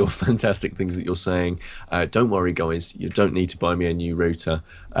all of your fantastic things that you're saying. Don't worry, guys. You don't need to buy me a new router.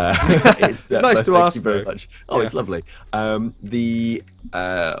 Nice to ask, thank you very much. Oh, yeah. It's lovely. The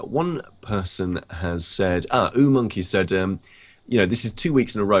one person has said, Monkey said, this is 2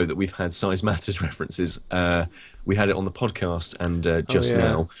 weeks in a row that we've had Size Matters references. We had it on the podcast and just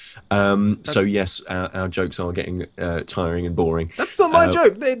now. So yes, our jokes are getting tiring and boring. That's not my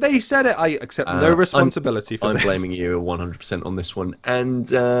joke. They said it. I accept no responsibility for this. I'm blaming you 100% on this one. And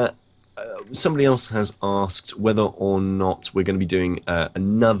somebody else has asked whether or not we're going to be doing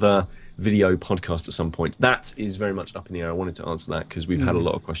another video podcast at some point. That is very much up in the air. I wanted to answer that because we've had a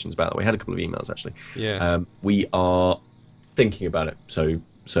lot of questions about that. We had a couple of emails actually. Yeah. We are thinking about it.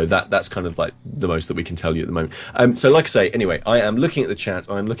 So that's kind of like the most that we can tell you at the moment. So like I say, anyway, I am looking at the chat.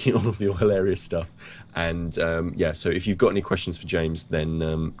 I'm looking at all of your hilarious stuff. And so if you've got any questions for James,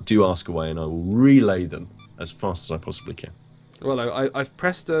 then do ask away and I will relay them as fast as I possibly can. Well, I've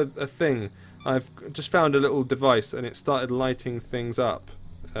pressed a thing. I've just found a little device and it started lighting things up.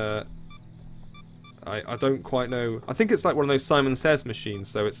 I don't quite know. I think it's like one of those Simon Says machines.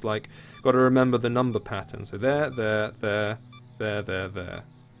 So it's like, got to remember the number pattern. So there.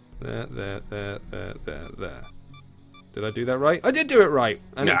 Did I do that right? I did do it right,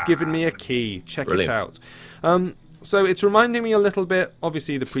 and it's given me a key. Check it out. So it's reminding me a little bit,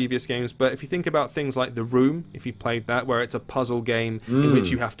 obviously, the previous games, but if you think about things like The Room, if you've played that, where it's a puzzle game in which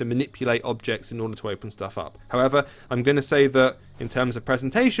you have to manipulate objects in order to open stuff up. However, I'm going to say that, in terms of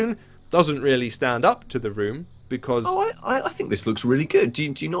presentation, doesn't really stand up to The Room, because... Oh, I think this looks really good. Do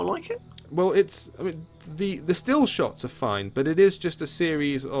you not like it? Well, the still shots are fine, but it is just a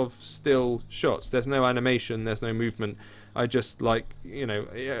series of still shots. There's no animation, there's no movement. I just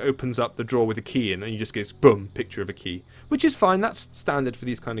it opens up the drawer with a key in and you just get boom, picture of a key. Which is fine, that's standard for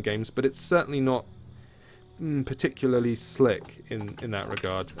these kind of games, but it's certainly not particularly slick in that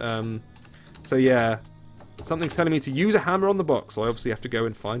regard. So yeah, something's telling me to use a hammer on the box, so I obviously have to go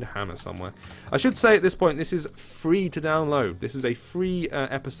and find a hammer somewhere. I should say at this point, this is free to download. This is a free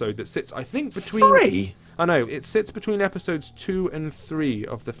episode that sits, I think, between... Free? I know, it sits between episodes 2 and 3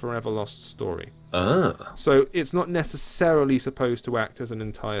 of the Forever Lost story. Ah. So it's not necessarily supposed to act as an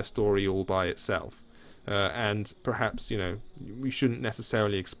entire story all by itself. And perhaps, we shouldn't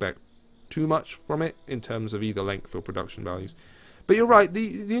necessarily expect too much from it in terms of either length or production values. But you're right,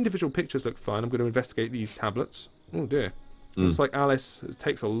 the individual pictures look fine. I'm going to investigate these tablets. Oh dear. Looks like Alice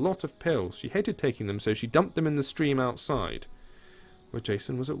takes a lot of pills. She hated taking them, so she dumped them in the stream outside, where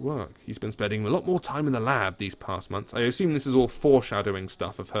Jason was at work. He's been spending a lot more time in the lab these past months. I assume this is all foreshadowing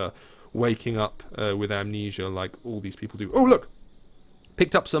stuff of her waking up with amnesia like all these people do. Oh, look!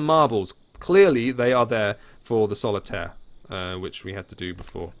 Picked up some marbles. Clearly they are there for the solitaire, which we had to do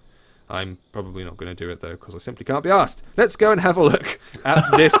before. I'm probably not going to do it, though, because I simply can't be asked. Let's go and have a look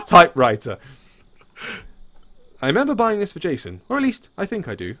at this typewriter. I remember buying this for Jason, or at least I think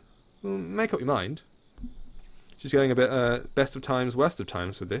I do. Well, make up your mind. She's going a bit best of times, worst of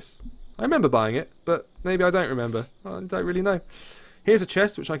times with this. I remember buying it, but maybe I don't remember. I don't really know. Here's a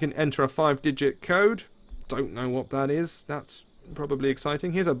chest which I can enter a 5-digit code. Don't know what that is. That's probably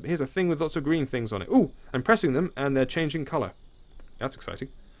exciting. Here's a thing with lots of green things on it. Ooh, I'm pressing them and they're changing colour. That's exciting.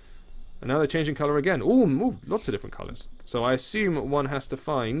 And now they're changing colour again. Ooh, lots of different colours. So I assume one has to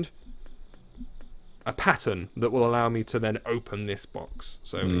find a pattern that will allow me to then open this box.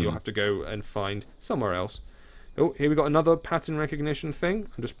 So you'll have to go and find somewhere else. Oh, here we got another pattern recognition thing.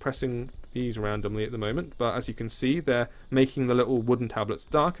 I'm just pressing these randomly at the moment. But as you can see, they're making the little wooden tablets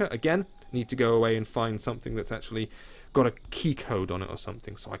darker. Again, need to go away and find something that's actually got a key code on it or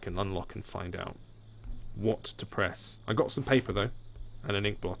something so I can unlock and find out what to press. I got some paper, though, and an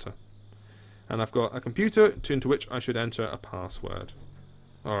ink blotter. And I've got a computer into which I should enter a password.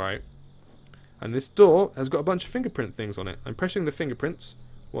 Alright. And this door has got a bunch of fingerprint things on it. I'm pressing the fingerprints,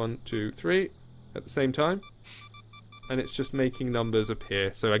 1, 2, 3, at the same time. And it's just making numbers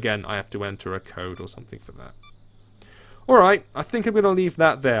appear. So again, I have to enter a code or something for that. Alright, I think I'm going to leave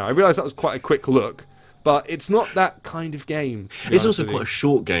that there. I realise that was quite a quick look. But it's not that kind of game. It's also quite a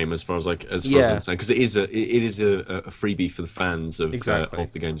short game as far as I understand, because it is a freebie for the fans of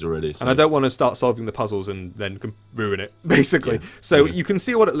the games already. So. And I don't want to start solving the puzzles and then ruin it, basically. Yeah. So you can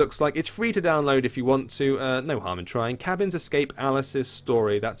see what it looks like. It's free to download if you want to. No harm in trying. Cabins Escape Alice's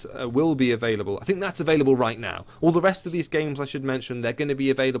Story. That will be available. I think that's available right now. All the rest of these games, I should mention, they're going to be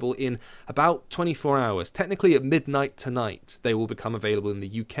available in about 24 hours. Technically at midnight tonight, they will become available in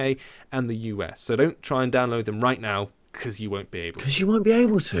the UK and the US. So don't try and download them right now, because you won't be able to. Because you won't be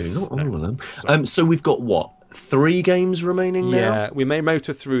able to, not all of them. So we've got, what, 3 games remaining now? Yeah, we may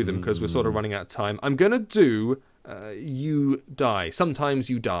motor through them because we're sort of running out of time. I'm going to do You Die. Sometimes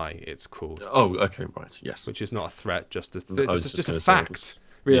You Die, it's called. Oh, okay, right, yes. Which is not a threat, just a fact,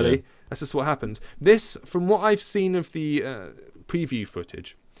 really. Yeah. That's just what happens. This, from what I've seen of the preview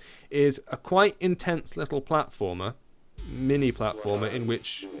footage, is a quite intense little platformer, mini platformer, in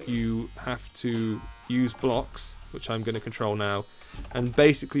which you have to use blocks, which I'm going to control now, and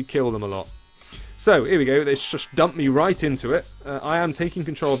basically kill them a lot. So here we go. They just dumped me right into it. I am taking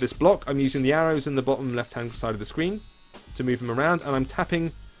control of this block. I'm using the arrows in the bottom left hand side of the screen to move them around, and I'm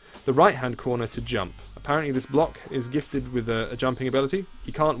tapping the right hand corner to jump. Apparently this block is gifted with a jumping ability.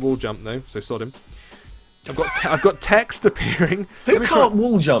 He can't wall jump though, so sod him. I've got text appearing. Who can't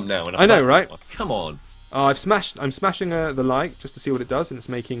wall jump now? I know, right? Come on. I'm smashing the light just to see what it does, and it's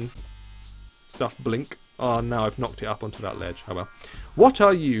making stuff blink. Oh, now I've knocked it up onto that ledge. Oh well. What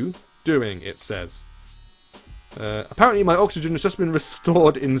are you doing? It says. Apparently my oxygen has just been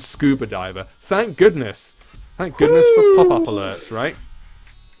restored in Scuba Diver. Thank goodness. Thank goodness for pop-up alerts, right?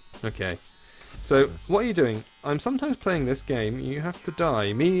 Okay. So, what are you doing? I'm sometimes playing this game. You have to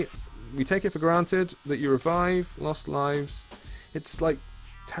die. We take it for granted that you revive, lost lives. It's like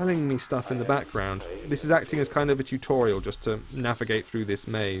telling me stuff in the background. This is acting as kind of a tutorial just to navigate through this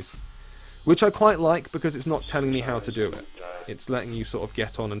maze, which I quite like because it's not telling me how to do it. It's letting you sort of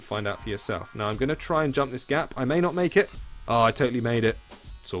get on and find out for yourself. Now I'm going to try and jump this gap. I may not make it. Oh, I totally made it.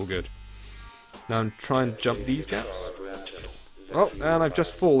 It's all good. Now I'm trying to jump these gaps. Oh, and I've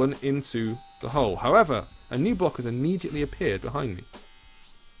just fallen into the hole. However, a new block has immediately appeared behind me,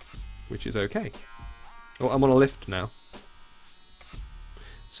 which is okay. Oh, I'm on a lift now.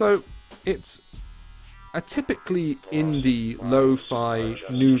 So, it's a typically indie, lo-fi,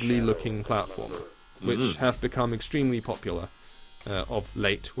 noodly looking platformer, which have become extremely popular of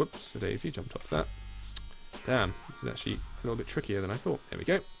late. Whoops, a daisy jumped off that. Damn, this is actually a little bit trickier than I thought. There we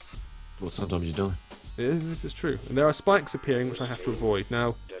go. Well, sometimes you die. This is true. And there are spikes appearing which I have to avoid.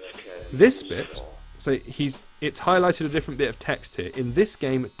 Now, this bit, so it's highlighted a different bit of text here. In this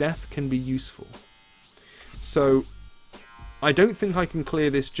game, death can be useful. So, I don't think I can clear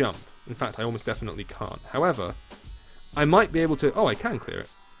this jump. In fact, I almost definitely can't. However, I might be able to... Oh, I can clear it.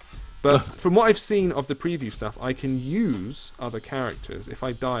 But from what I've seen of the preview stuff, I can use other characters if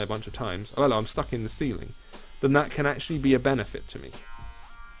I die a bunch of times. Oh, well, I'm stuck in the ceiling. Then that can actually be a benefit to me.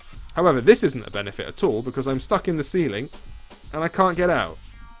 However, this isn't a benefit at all because I'm stuck in the ceiling and I can't get out.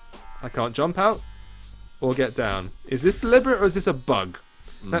 I can't jump out or get down. Is this deliberate or is this a bug?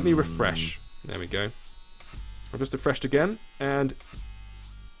 Let me refresh. There we go. I've just refreshed again and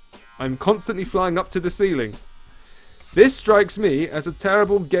I'm constantly flying up to the ceiling. This strikes me as a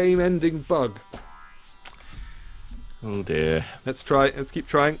terrible game-ending bug. Oh dear. Let's try. Let's keep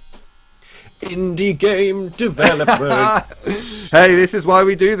trying. Indie game developers. Hey, this is why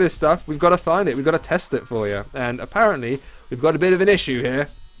we do this stuff. We've got to find it. We've got to test it for you. And apparently, we've got a bit of an issue here.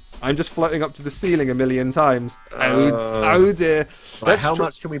 I'm just floating up to the ceiling a million times. Oh dear. Right, how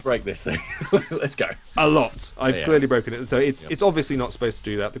much can we break this thing? Let's go. A lot. I've clearly broken it. So it's obviously not supposed to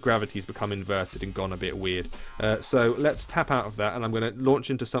do that. The gravity's become inverted and gone a bit weird. So let's tap out of that, and I'm going to launch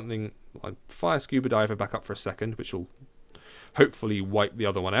into something. I'll fire Scuba Diver back up for a second, which will hopefully wipe the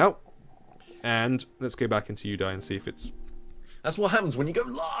other one out. And let's go back into You Die and see if it's... That's what happens when you go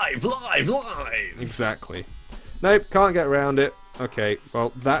live. Exactly. Nope, can't get around it. Okay,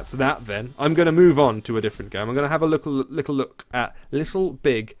 well, that's that then. I'm going to move on to a different game. I'm going to have a little look at Little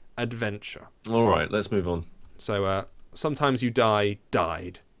Big Adventure. All right, let's move on. So, Sometimes You Die,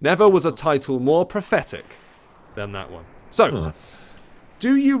 Died. Never was a title more prophetic than that one. So,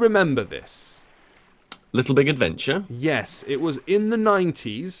 do you remember this? Little Big Adventure? Yes, it was in the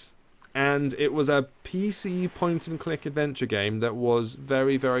 90s, and it was a PC point-and-click adventure game that was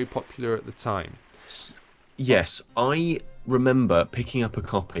very, very popular at the time. Yes, I remember picking up a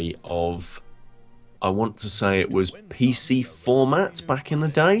copy of I want to say it was PC format back in the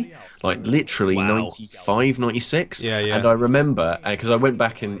day, like literally Wow. 95, 96. Yeah, yeah. And I remember, because I went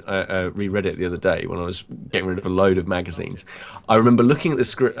back and reread it the other day when I was getting rid of a load of magazines. I remember looking at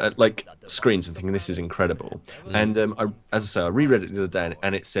the screens and thinking, this is incredible. And as I say, I reread it the other day,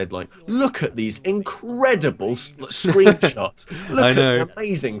 and it said, like, look at these incredible screenshots. Look at the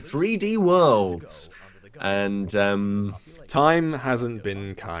amazing 3D worlds. And time hasn't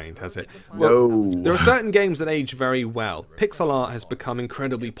been kind, has it? Well, no. There are certain games that age very well. Pixel art has become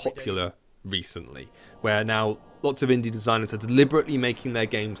incredibly popular recently, where now lots of indie designers are deliberately making their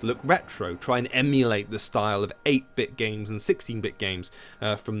games look retro, try and emulate the style of 8-bit games and 16-bit games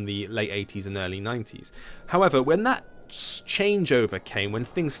from the late 80s and early 90s. However, when that changeover came, when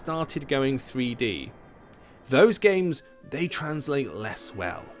things started going 3D, those games, they translate less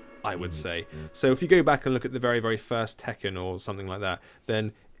well, I would say. So if you go back and look at the very, very first Tekken or something like that,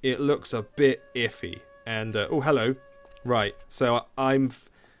 then it looks a bit iffy. And, oh, hello. Right, so I'm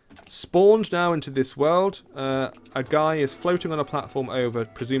spawned now into this world. A guy is floating on a platform over,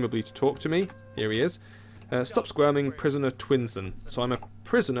 presumably to talk to me. Here he is. Stop squirming, prisoner Twinson. So I'm a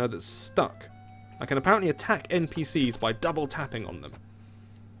prisoner that's stuck. I can apparently attack NPCs by double tapping on them.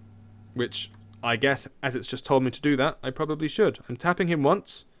 Which, I guess, as it's just told me to do that, I probably should. I'm tapping him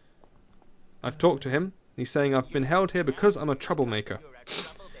once. I've talked to him. He's saying I've been held here because I'm a troublemaker.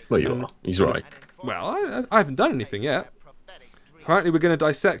 Well, you are. He's right. Well, I haven't done anything yet. Apparently we're going to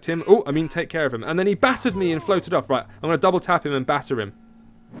dissect him. Oh, I mean take care of him. And then he battered me and floated off. Right, I'm going to double tap him and batter him.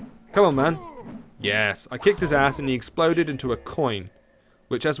 Come on, man. Yes, I kicked his ass and he exploded into a coin.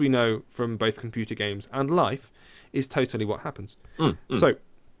 Which, as we know from both computer games and life, is totally what happens. So,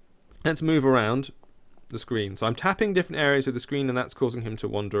 let's move around the screen. So I'm tapping different areas of the screen and that's causing him to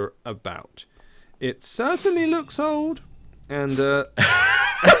wander about. It certainly looks old. And,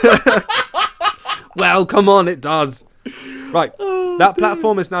 well, come on, it does. Right, that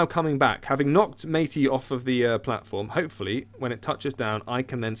platform is now coming back. Having knocked Matey off of the platform, hopefully, when it touches down, I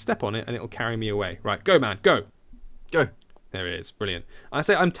can then step on it and it'll carry me away. Right, go, man, go. Go. There it is, brilliant. I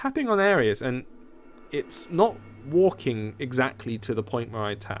say I'm tapping on areas and it's not walking exactly to the point where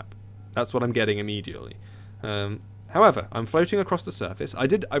I tap. That's what I'm getting immediately. However, I'm floating across the surface. I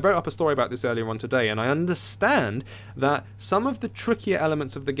wrote up a story about this earlier on today, and I understand that some of the trickier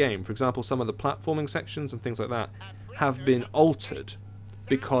elements of the game, for example, some of the platforming sections and things like that, have been altered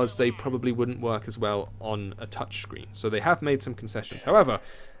because they probably wouldn't work as well on a touchscreen. So they have made some concessions. However,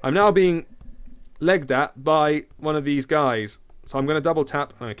 I'm now being legged at by one of these guys. So I'm going to double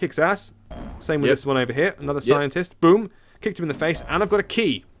tap. I'm going to kick his ass. Same with this one over here. Another scientist. Boom. Kicked him in the face. And I've got a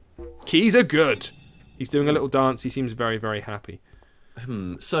key. Keys are good. He's doing a little dance. He seems very, very happy.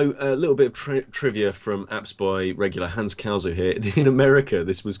 So a little bit of trivia from Apps by regular Hans Kauso here. In America,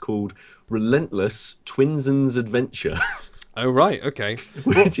 this was called Relentless Twinson's Adventure. Oh, right. Okay.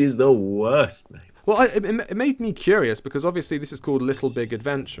 Which is the worst name. Well, it made me curious because obviously this is called Little Big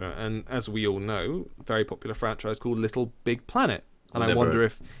Adventure. And as we all know, very popular franchise called Little Big Planet. And I wonder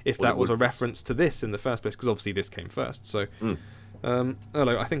if that was a reference to this in the first place, because obviously this came first. So...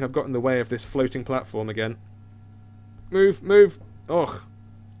 hello, I think I've got in the way of this floating platform again. Move, move. Ugh.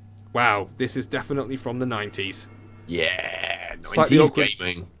 Wow, this is definitely from the 90s. Yeah, 90s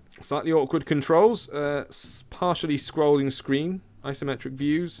gaming. Slightly awkward controls. Partially scrolling screen. Isometric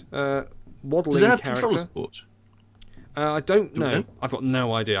views. Waddling Does it have character. controller support? I don't know. I've got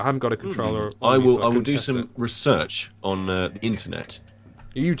no idea. I haven't got a controller. I will do some research on the internet.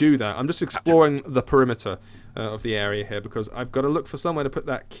 You do that. I'm just exploring the perimeter of the area here because I've got to look for somewhere to put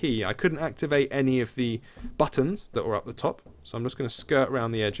that key. I couldn't activate any of the buttons that were up the top, so I'm just going to skirt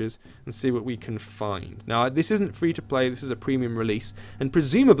around the edges and see what we can find. Now, this isn't free to play. This is a premium release, and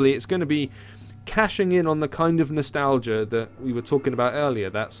presumably it's going to be cashing in on the kind of nostalgia that we were talking about earlier,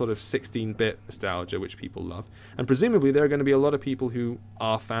 that sort of 16-bit nostalgia which people love. And presumably there are going to be a lot of people who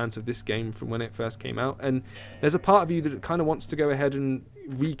are fans of this game from when it first came out, and there's a part of you that kind of wants to go ahead and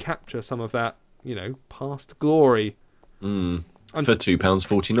recapture some of that, you know, past glory. For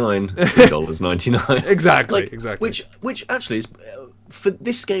 £2.49, $3.99. Exactly, exactly. Which actually is, for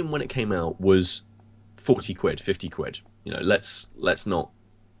this game when it came out, was 40 quid, 50 quid. You know, let's not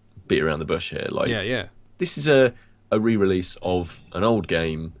beat around the bush here. Like, yeah. This is a re-release of an old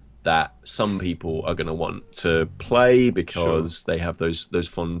game that some people are going to want to play because they have those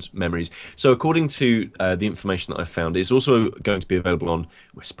fond memories. So according to the information that I found, it's also going to be available on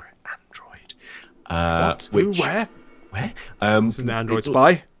Whisper Android. What? Who? Where? Where? This is an Android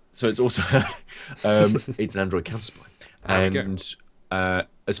spy. So it's also it's an Android counter spy, and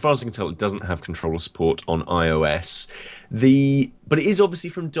as far as I can tell, it doesn't have controller support on iOS. But it is obviously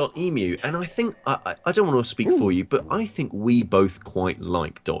from .emu, and I think I don't want to speak for you, but I think we both quite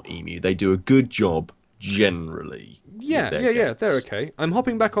like .emu. They do a good job generally. Yeah, they're okay. I'm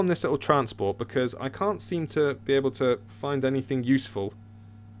hopping back on this little transport because I can't seem to be able to find anything useful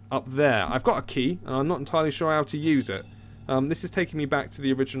up there. I've got a key, and I'm not entirely sure how to use it. This is taking me back to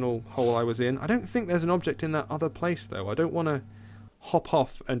the original hole I was in. I don't think there's an object in that other place, though. I don't want to hop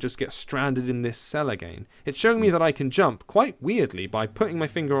off and just get stranded in this cell again. It's showing me that I can jump, quite weirdly, by putting my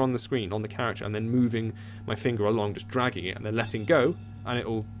finger on the screen, on the character, and then moving my finger along, just dragging it, and then letting go, and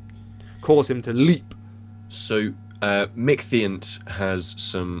it'll cause him to leap. So, Mick Theant has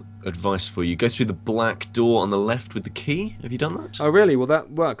some advice for you. Go through the black door on the left with the key. Have you done that? Oh, really? Well, that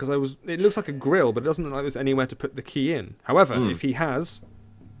worked, because it looks like a grill, but it doesn't look like there's anywhere to put the key in. However, if he has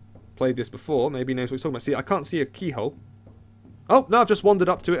played this before, maybe he knows what he's talking about. See, I can't see a keyhole. Oh, no, I've just wandered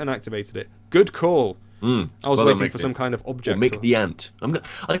up to it and activated it. Good call. I was waiting for some kind of object. Or Mick the Ant.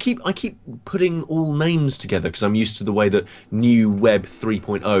 I keep putting all names together because I'm used to the way that New Web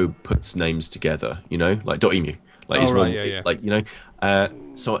 3.0 puts names together, you know, like .emu. Like, like, you know,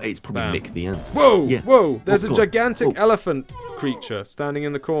 so it's probably Mick the Ant. Whoa, whoa, there's a gigantic elephant creature standing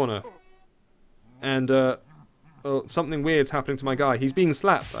in the corner. And something weird's happening to my guy. He's being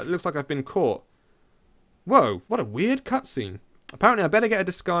slapped. It looks like I've been caught. Whoa, what a weird cutscene. Apparently I better get a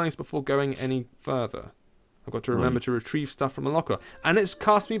disguise before going any further. I've got to remember to retrieve stuff from a locker. And it's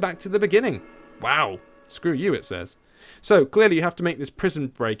cast me back to the beginning. Wow. Screw you, it says. So, clearly you have to make this prison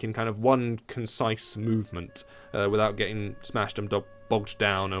break in kind of one concise movement without getting smashed and bogged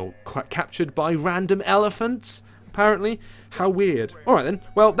down or captured by random elephants, apparently. How weird. Alright then.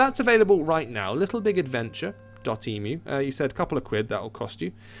 Well, that's available right now. Little Big Adventure.emu. You said a couple of quid that'll cost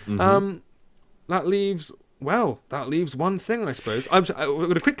you. That leaves... Well, that leaves one thing, I suppose. I'm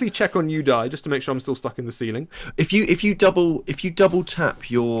going to quickly check on you, Die, just to make sure I'm still stuck in the ceiling. If you double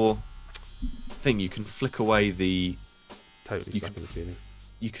tap your thing, you can flick away the. Totally stuck in the ceiling.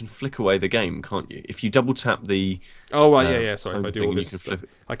 You can flick away the game, can't you? If you double tap the. Oh right, yeah. Sorry, if I do all this, you can flip it.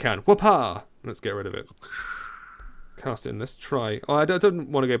 I can. Whoop-ha! Let's get rid of it. Cast in. Let's try. Oh, I don't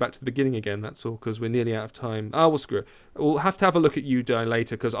want to go back to the beginning again. That's all, because we're nearly out of time. Oh, well, screw it. We'll have to have a look at you, Die,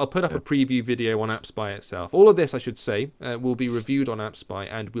 later, because I'll put up a preview video on AppSpy itself. All of this, I should say, will be reviewed on AppSpy,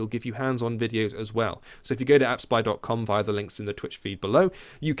 and we'll give you hands-on videos as well. So if you go to appspy.com via the links in the Twitch feed below,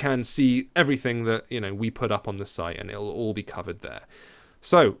 you can see everything that we put up on the site, and it'll all be covered there.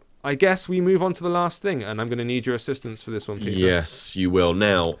 So I guess we move on to the last thing, and I'm going to need your assistance for this one, Peter. Yes, you will.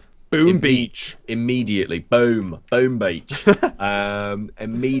 Now, Boom Beach. Immediately. Boom Beach.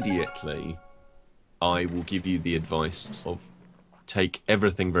 Immediately, I will give you the advice of take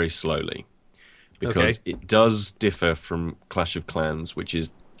everything very slowly. Because it does differ from Clash of Clans, which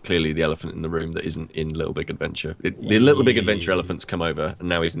is clearly the elephant in the room that isn't in Little Big Adventure. The Little Big Adventure elephant's come over, and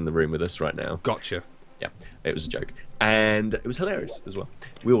now he's in the room with us right now. Gotcha. Yeah, it was a joke. And it was hilarious as well.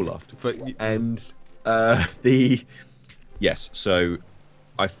 We all laughed. And yes, so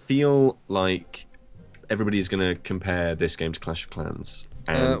I feel like everybody's going to compare this game to Clash of Clans.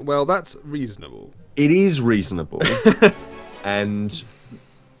 And well, that's reasonable. It is reasonable. And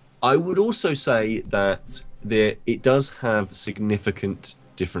I would also say that it does have significant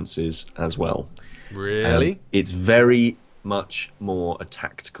differences as well. Really? It's very much more a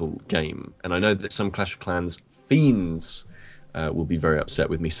tactical game. And I know that some Clash of Clans fiends will be very upset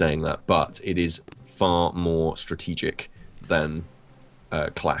with me saying that, but it is far more strategic than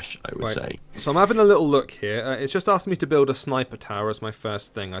Clash, I would say. So I'm having a little look here. It's just asked me to build a sniper tower as my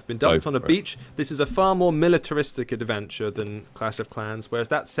first thing. I've been dumped on a beach. This is a far more militaristic adventure than Clash of Clans, whereas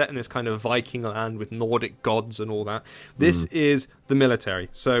that's set in this kind of Viking land with Nordic gods and all that. This is the military.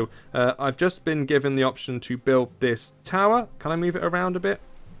 So I've just been given the option to build this tower. Can I move it around a bit?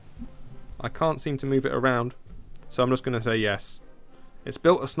 I can't seem to move it around, so I'm just going to say yes. It's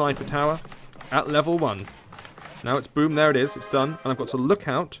built a sniper tower at level 1. Now it's boom, there it is, it's done. And I've got to look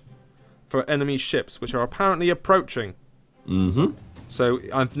out for enemy ships, which are apparently approaching. So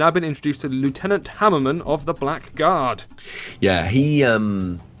I've now been introduced to Lieutenant Hammerman of the Black Guard. Yeah,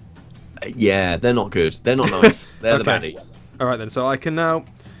 yeah, they're not good. They're not nice. They're the baddies. Alright then, so I can now...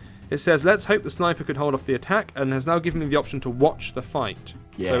 It says, let's hope the sniper could hold off the attack, and has now given me the option to watch the fight.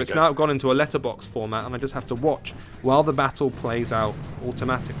 Yeah, so it's now gone into a letterbox format, and I just have to watch while the battle plays out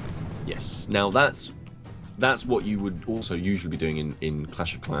automatically. Yes. Now that's what you would also usually be doing in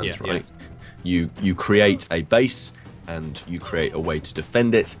Clash of Clans, right? Yeah. You create a base and you create a way to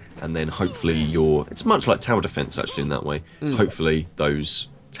defend it, and then hopefully it's much like tower defense actually in that way. Hopefully those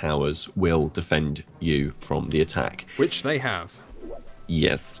towers will defend you from the attack. Which they have.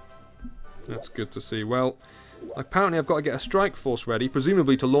 Yes. That's good to see. Well, apparently I've got to get a strike force ready,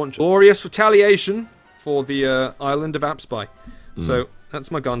 presumably to launch glorious retaliation for the island of Apspy. So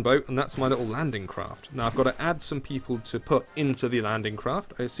that's my gunboat, and that's my little landing craft. Now I've got to add some people to put into the landing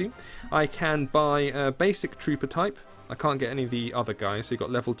craft, I assume. I can buy a basic trooper type. I can't get any of the other guys, so you've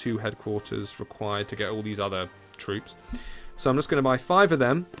got level 2 headquarters required to get all these other troops. So I'm just going to buy 5 of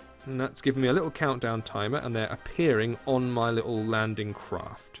them, and that's giving me a little countdown timer, and they're appearing on my little landing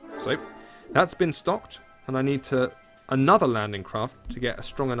craft. So that's been stocked, and I need another landing craft to get a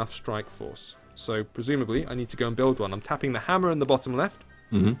strong enough strike force. So presumably I need to go and build one. I'm tapping the hammer in the bottom left,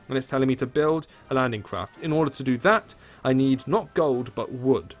 and it's telling me to build a landing craft. In order to do that, I need not gold, but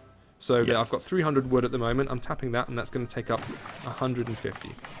wood. So I've got 300 wood at the moment. I'm tapping that, and that's going to take up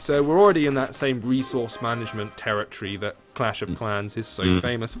 150. So we're already in that same resource management territory that Clash of Clans is so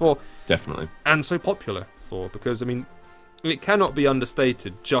famous for. Definitely. And so popular for, because, I mean, it cannot be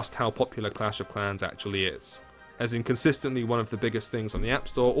understated just how popular Clash of Clans actually is. As in consistently one of the biggest things on the App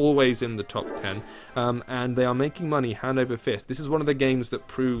Store, always in the top 10. And they are making money hand over fist. This is one of the games that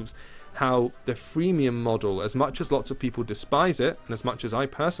proves how the freemium model, as much as lots of people despise it, and as much as I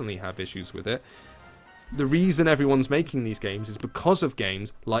personally have issues with it, the reason everyone's making these games is because of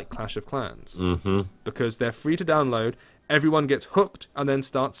games like Clash of Clans. Because they're free to download, everyone gets hooked, and then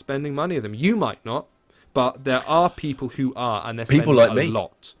starts spending money on them. You might not, but there are people who are, and they're spending a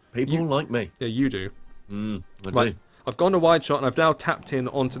lot. People like me. Yeah, you do. I do. I've gone to wide shot, and I've now tapped in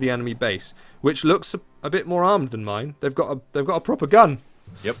onto the enemy base, which looks a bit more armed than mine. They've got a proper gun.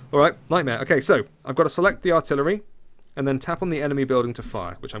 Yep. Alright, nightmare. Okay, so I've got to select the artillery and then tap on the enemy building to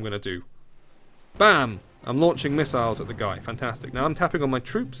fire, which I'm going to do. Bam! I'm launching missiles at the guy. Fantastic. Now I'm tapping on my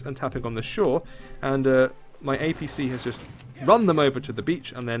troops and tapping on the shore, and my APC has just run them over to the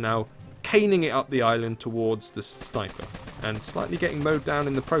beach, and they're now caning it up the island towards the sniper and slightly getting mowed down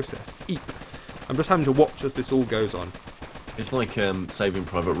in the process. Eep. I'm just having to watch as this all goes on. It's like Saving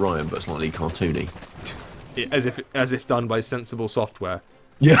Private Ryan, but slightly cartoony. As if done by sensible software.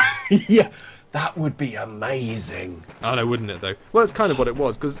 Yeah, yeah, that would be amazing. I know, wouldn't it, though? Well, it's kind of what it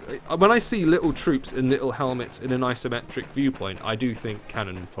was, because when I see little troops in little helmets in an isometric viewpoint, I do think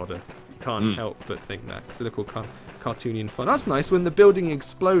cannon fodder. Can't help but think that. It's a little cartoony and fun. That's nice. When the building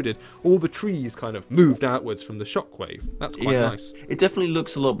exploded, all the trees kind of moved outwards from the shockwave. That's quite nice. It definitely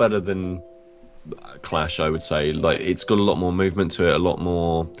looks a lot better than Clash, I would say. Like, it's got a lot more movement to it, a lot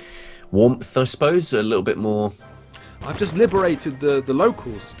more warmth, I suppose, a little bit more. I've just liberated the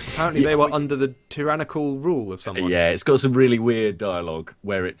locals. Apparently they were under the tyrannical rule of someone. Yeah, it's got some really weird dialogue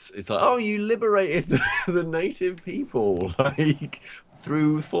where it's like, oh, you liberated the native people, like,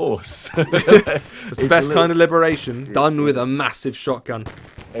 through force. It's the best kind of liberation, done with a massive shotgun.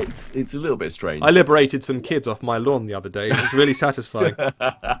 It's a little bit strange. I liberated some kids off my lawn the other day. It was really satisfying.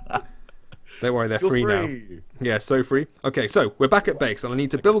 Don't worry, they're free now. Yeah, so free. Okay, so we're back at base, and I need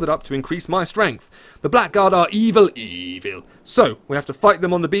to build it up to increase my strength. The Blackguard are evil. So we have to fight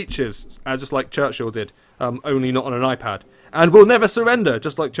them on the beaches, just like Churchill did, only not on an iPad. And we'll never surrender,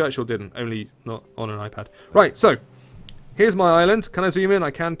 just like Churchill didn't, only not on an iPad. Right, so here's my island. Can I zoom in?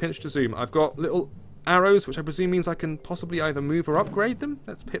 I can pinch to zoom. I've got little arrows, which I presume means I can possibly either move or upgrade them.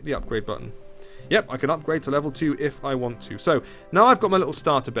 Let's hit the upgrade button. Yep, I can upgrade to level 2 if I want to. So, now I've got my little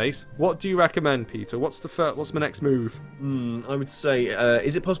starter base. What do you recommend, Peter? What's my next move? I would say,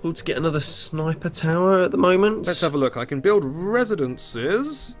 is it possible to get another sniper tower at the moment? Let's have a look. I can build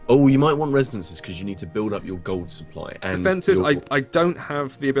residences. Oh, you might want residences because you need to build up your gold supply. And defenses, I don't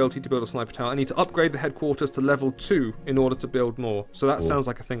have the ability to build a sniper tower. I need to upgrade the headquarters to level 2 in order to build more. So that sounds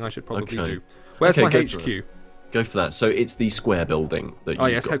like a thing I should probably do. Where's my HQ? Go for that. So it's the square building that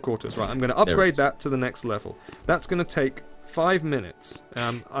you've got. Headquarters. Right, I'm going to upgrade that to the next level. That's going to take 5 minutes.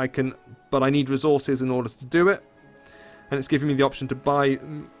 But I need resources in order to do it, and it's giving me the option to buy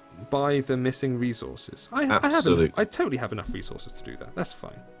the missing resources. I totally have enough resources to do that. That's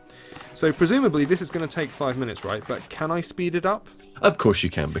fine. So presumably this is going to take 5 minutes, right? But can I speed it up? Of course you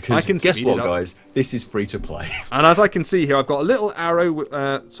can, because guess what, guys? This is free to play. And as I can see here, I've got a little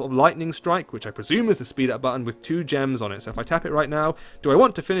arrow, sort of lightning strike, which I presume is the speed up button with 2 gems on it. So if I tap it right now, do I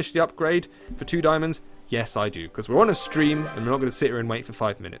want to finish the upgrade for 2 diamonds? Yes, I do, because we're on a stream and we're not going to sit here and wait for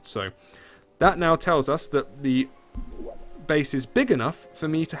 5 minutes. So that now tells us that the base is big enough for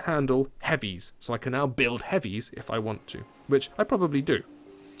me to handle heavies. So I can now build heavies if I want to, which I probably do.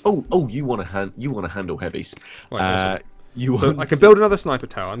 Oh! You want to handle heavies? Right, so I can build another sniper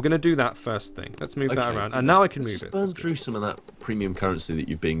tower. I'm going to do that first thing. Let's move that around, and now I can move it. Burn through some of that premium currency that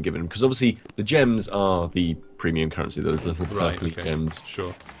you've been given, because obviously the gems are the premium currency. Those little purpley gems.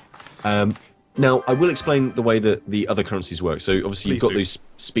 Sure. Now, I will explain the way that the other currencies work. So, obviously, you've Please got do. those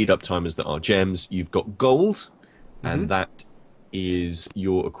speed up timers that are gems. You've got gold, and that is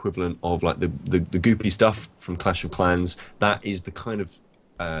your equivalent of like the goopy stuff from Clash of Clans. That is the kind of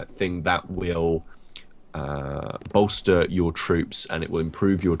thing that will bolster your troops, and it will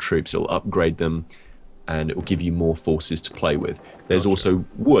improve your troops. It will upgrade them, and it will give you more forces to play with. There's also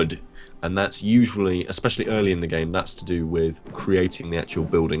wood, and that's usually, especially early in the game, that's to do with creating the actual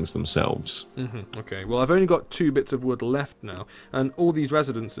buildings themselves. Okay, well, I've only got 2 bits of wood left now, and all these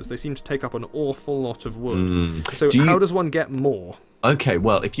residences, they seem to take up an awful lot of wood. So how does one get more? Okay,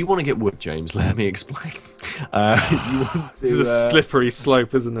 well, if you want to get wood, James, let me explain. You want to, This is a slippery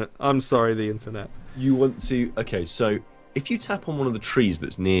slope, isn't it? I'm sorry, the internet. You want to... Okay, so if you tap on one of the trees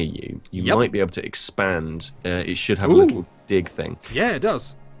that's near you, you might be able to expand. It should have a little dig thing. Yeah, it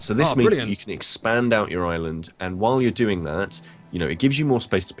does. So this means that you can expand out your island, and while you're doing that, you know, it gives you more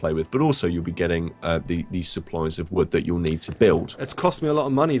space to play with, but also you'll be getting these supplies of wood that you'll need to build. It's cost me a lot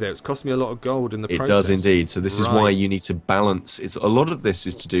of money, though. It's cost me a lot of gold in the process. It does indeed. So this is why you need to balance. A lot of this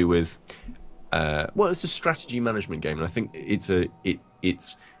is to do with, well, it's a strategy management game, and I think it's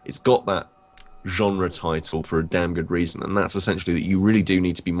got that genre title for a damn good reason, and that's essentially that you really do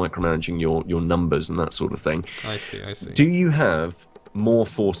need to be micromanaging your numbers and that sort of thing. I see, I see. Do you have more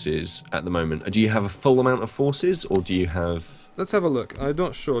forces at the moment? Do you have a full amount of forces, or do you have... Let's have a look. I'm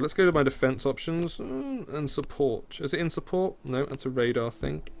not sure. Let's go to my defense options and support. Is it in support? No, that's a radar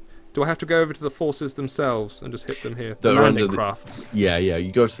thing. Do I have to go over to the forces themselves and just hit them here? The landing crafts. Yeah,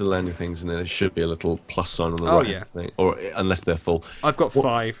 you go to the landing things, and there should be a little plus sign on the right thing, or unless they're full. I've got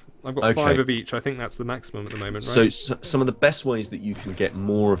 5. I've got 5 of each. I think that's the maximum at the moment, So right? some of the best ways that you can get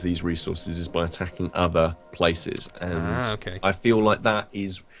more of these resources is by attacking other places, and I feel like that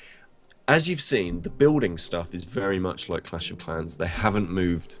is, as you've seen, the building stuff is very much like Clash of Clans. They haven't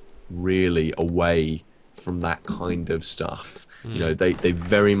moved really away from that kind of stuff. You know, they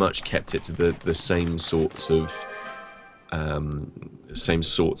very much kept it to the same sorts of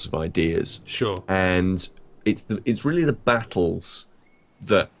ideas. Sure. And it's really the battles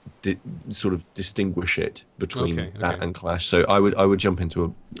that sort of distinguish it between that and Clash. So I would jump into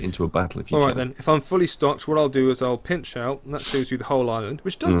a battle if you can. All right then. If I'm fully stocked, what I'll do is I'll pinch out, and that shows you the whole island,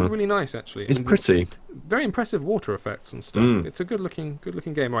 which does look really nice actually. It's pretty. Very impressive water effects and stuff. It's a good looking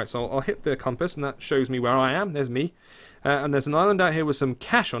game. Right, so I'll hit the compass, and that shows me where I am. There's me, and there's an island out here with some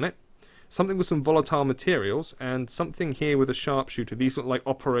cash on it. Something with some volatile materials, and something here with a sharpshooter. These look like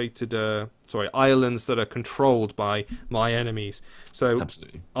operated, islands that are controlled by my enemies. So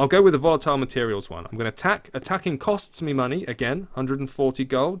I'll go with the volatile materials one. I'm going to attack. Attacking costs me money, again, 140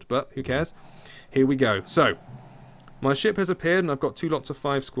 gold, but who cares? Here we go. So, my ship has appeared, and I've got 2 lots of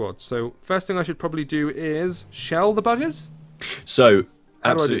 5 squads. So, first thing I should probably do is shell the buggers? So...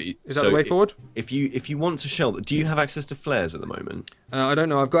 Absolutely. Is that the way forward? If you want to shell, do you have access to flares at the moment? I don't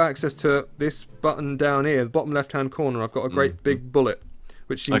know. I've got access to this button down here, the bottom left-hand corner. I've got a great big bullet,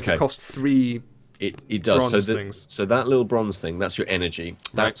 which seems to cost 3. It does. Bronze things. So that little bronze thing, that's your energy.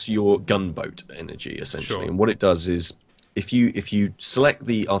 That's your gunboat energy, essentially. And what it does is, if you select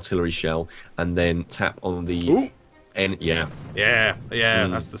the artillery shell and then tap on the that's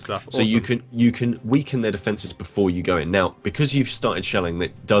the stuff. Awesome. So you can weaken their defenses before you go in. Now, because you've started shelling,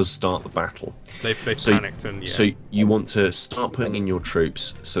 that does start the battle. They've panicked, and so you want to start putting in your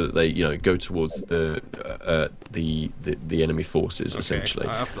troops so that they go towards the enemy forces essentially.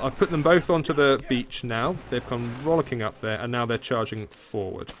 I've put them both onto the beach now. They've come rollicking up there, and now they're charging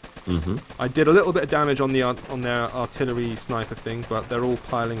forward. I did a little bit of damage on their artillery sniper thing, but they're all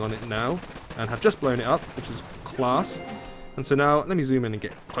piling on it now and have just blown it up, which is class. And so now, let me zoom in and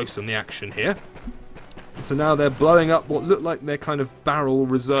get close on the action here. And so now they're blowing up what look like their kind of barrel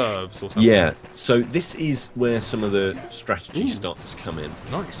reserves or something. Yeah, so this is where some of the strategy starts to come in.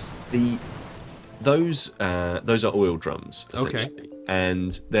 Nice. Those are oil drums, essentially.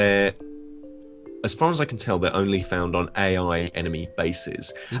 And they're, as far as I can tell, they're only found on AI enemy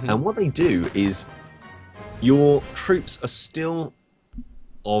bases. And what they do is, your troops are still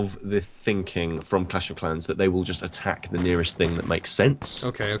of the thinking from Clash of Clans that they will just attack the nearest thing that makes sense.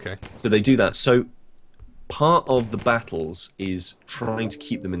 Okay. So they do that. So part of the battles is trying to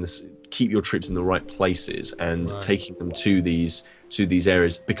keep your troops in the right places and taking them to these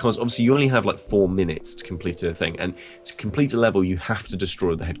areas, because obviously you only have like 4 minutes to complete a thing, and to complete a level you have to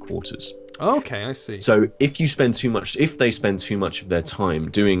destroy the headquarters. Okay, I see. So if they spend too much of their time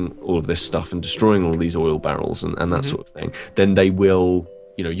doing all of this stuff and destroying all these oil barrels and that sort of thing, then they will,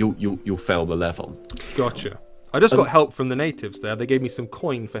 you'll fail the level. Gotcha. I just got help from the natives there. They gave me some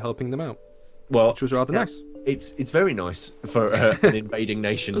coin for helping them out. Well, which was rather nice. it's very nice for an invading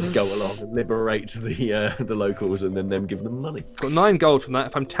nation to go along and liberate the locals and then them give them money. Got 9 gold from that.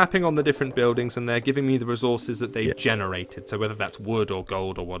 If I'm tapping on the different buildings and they're giving me the resources that they've generated, so whether that's wood or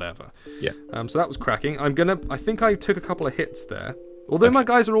gold or whatever. Yeah. So that was cracking. I think I took a couple of hits there. Although my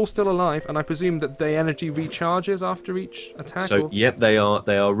guys are all still alive, and I presume that the energy recharges after each attack. So yep, they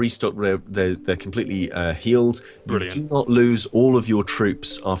are restocked. They're completely healed. Brilliant. You do not lose all of your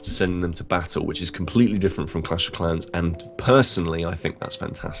troops after sending them to battle, which is completely different from Clash of Clans. And personally, I think that's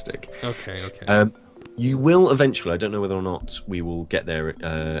fantastic. Okay. You will eventually. I don't know whether or not we will get there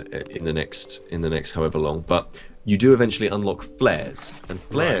in the next however long, but you do eventually unlock flares, and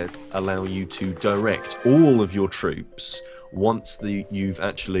flares allow you to direct all of your troops once you've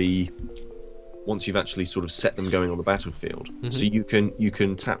actually sort of set them going on the battlefield. So you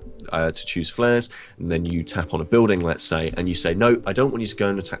can tap to choose flares, and then you tap on a building, let's say, and you say, no, I don't want you to go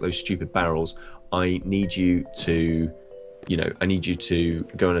and attack those stupid barrels. I need you to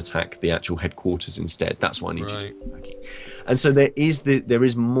go and attack the actual headquarters instead. That's what I need you to do. And so there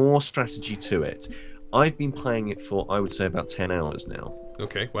is more strategy to it. I've been playing it for, I would say, about 10 hours now.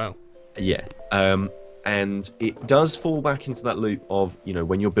 Okay, wow. Yeah. And it does fall back into that loop of,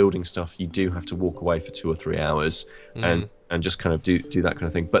 when you're building stuff, you do have to walk away for 2 or 3 hours and just kind of do that kind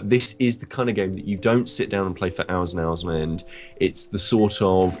of thing. But this is the kind of game that you don't sit down and play for hours and hours on end. It's the sort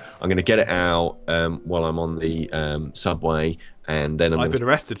of, I'm going to get it out while I'm on the subway, and then I've been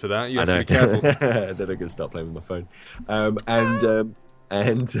arrested for that. You have to be careful. Then I'm going to start playing with my phone. I'm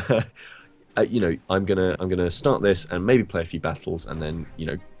gonna start this and maybe play a few battles, and then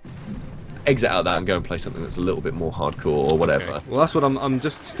exit out of that and go and play something that's a little bit more hardcore or whatever. Okay. Well, that's what I'm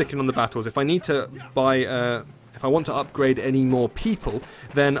just sticking on the battles. If I need to buy, if I want to upgrade any more people,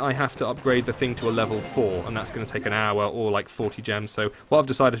 then I have to upgrade the thing to a level 4, and that's going to take an hour or like 40 gems. So what I've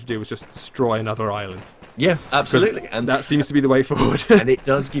decided to do is just destroy another island. Yeah, absolutely, and that seems to be the way forward. And it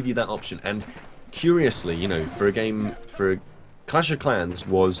does give you that option. And curiously, for Clash of Clans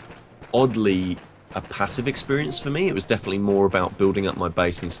was oddly a passive experience for me. It was definitely more about building up my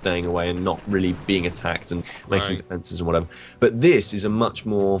base and staying away and not really being attacked and making defenses and whatever. But this is a much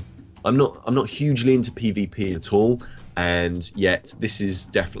more, I'm not hugely into PvP at all, and yet this is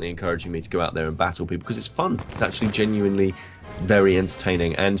definitely encouraging me to go out there and battle people because it's fun. It's actually genuinely very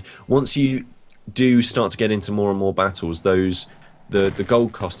entertaining. And once you do start to get into more and more battles, the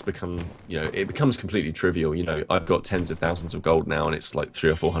gold costs become, it becomes completely trivial. I've got tens of thousands of gold now, and it's like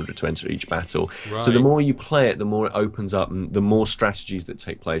 300 or 400 to enter each battle. So the more you play it, the more it opens up, and the more strategies that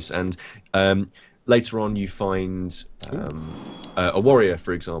take place. And later on, you find a warrior,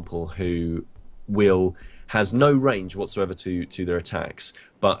 for example, who has no range whatsoever to their attacks,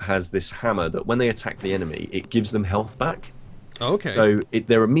 but has this hammer that when they attack the enemy, it gives them health back. Okay. So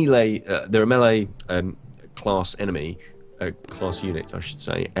they're a melee class enemy. Class unit, I should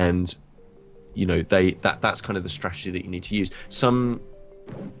say, and that's kind of the strategy that you need to use. Some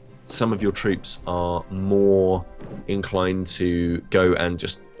of your troops are more inclined to go and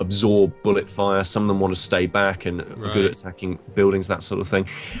just absorb bullet fire. Some of them want to stay back and are good at attacking buildings, that sort of thing.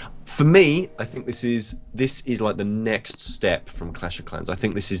 For me, I think this is like the next step from Clash of Clans. I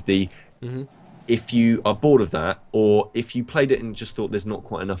think this is the if you are bored of that, or if you played it and just thought there's not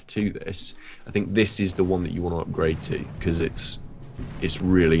quite enough to this, I think this is the one that you want to upgrade to, because it's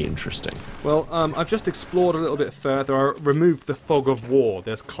really interesting. Well, I've just explored a little bit further. I removed the fog of war.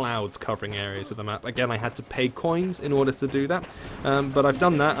 There's clouds covering areas of the map. Again, I had to pay coins in order to do that, but I've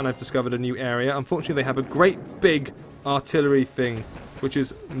done that and I've discovered a new area. Unfortunately, they have a great big artillery thing, which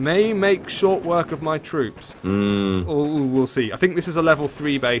may make short work of my troops. We'll see. I think this is a level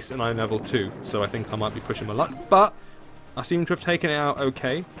 3 base and I'm level 2, so I think I might be pushing my luck, but I seem to have taken it out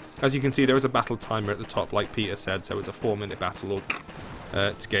okay. As you can see, there is a battle timer at the top, like Peter said, so it's a 4-minute battle, or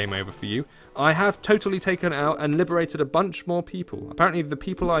it's game over for you. I have totally taken it out and liberated a bunch more people. Apparently the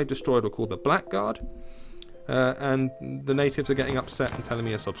people I destroyed were called the Blackguard, and the natives are getting upset and telling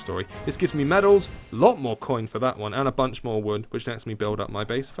me a sob story. This gives me medals, a lot more coin for that one, and a bunch more wood, which lets me build up my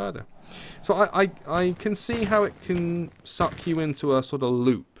base further. So I can see how it can suck you into a sort of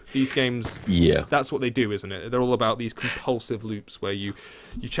loop. These games, that's what they do, isn't it? They're all about these compulsive loops where you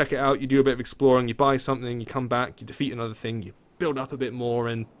check it out, you do a bit of exploring, you buy something, you come back, you defeat another thing, you build up a bit more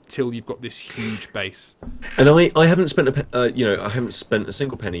until you've got this huge base. And I haven't spent I haven't spent a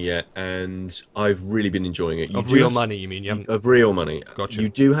single penny yet, and I've really been enjoying it. Of real money, you mean? Of real money. Gotcha. You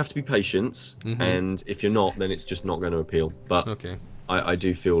do have to be patient, and if you're not, then it's just not going to appeal. But okay. I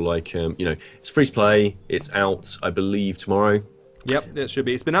do feel like it's free to play. It's out, I believe, tomorrow. Yep, it should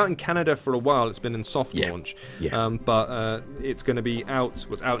be. It's been out in Canada for a while. It's been in soft launch. Yeah. But it's going to be out.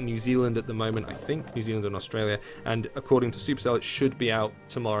 What's out in New Zealand at the moment, I think. New Zealand and Australia. And according to Supercell, it should be out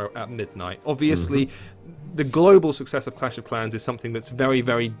tomorrow at midnight. Obviously, the global success of Clash of Clans is something that's very,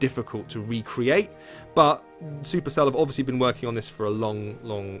 very difficult to recreate. But Supercell have obviously been working on this for a long,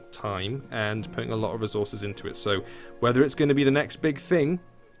 long time and putting a lot of resources into it. So whether it's going to be the next big thing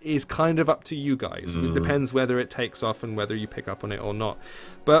is kind of up to you guys. It depends whether it takes off and whether you pick up on it or not.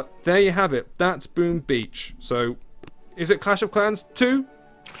 But there you have it. That's Boom Beach. So is it Clash of Clans 2?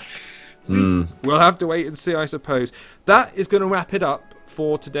 We'll have to wait and see, I suppose. That is going to wrap it up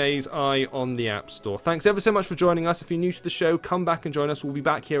for today's Eye on the App Store. Thanks ever so much for joining us. If you're new to the show, come back and join us. We'll be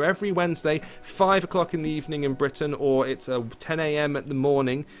back here every Wednesday, 5 o'clock in the evening in Britain, or it's 10 a.m. at the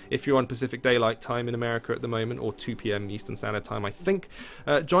morning if you're on Pacific Daylight Time in America at the moment, or 2 p.m. Eastern Standard Time, I think.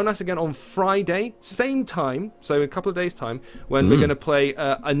 Join us again on Friday, same time, so in a couple of days' time, when we're going to play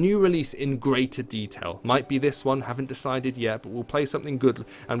a new release in greater detail. Might be this one, haven't decided yet, but we'll play something good,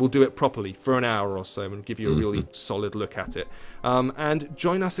 and we'll do it properly for an hour or so and give you a really solid look at it. And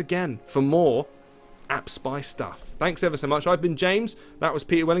join us again for more App Spy stuff. Thanks ever so much. I've been James. That was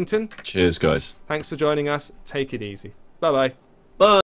Peter Wellington. Cheers, guys. Thanks for joining us. Take it easy. Bye-bye. Bye.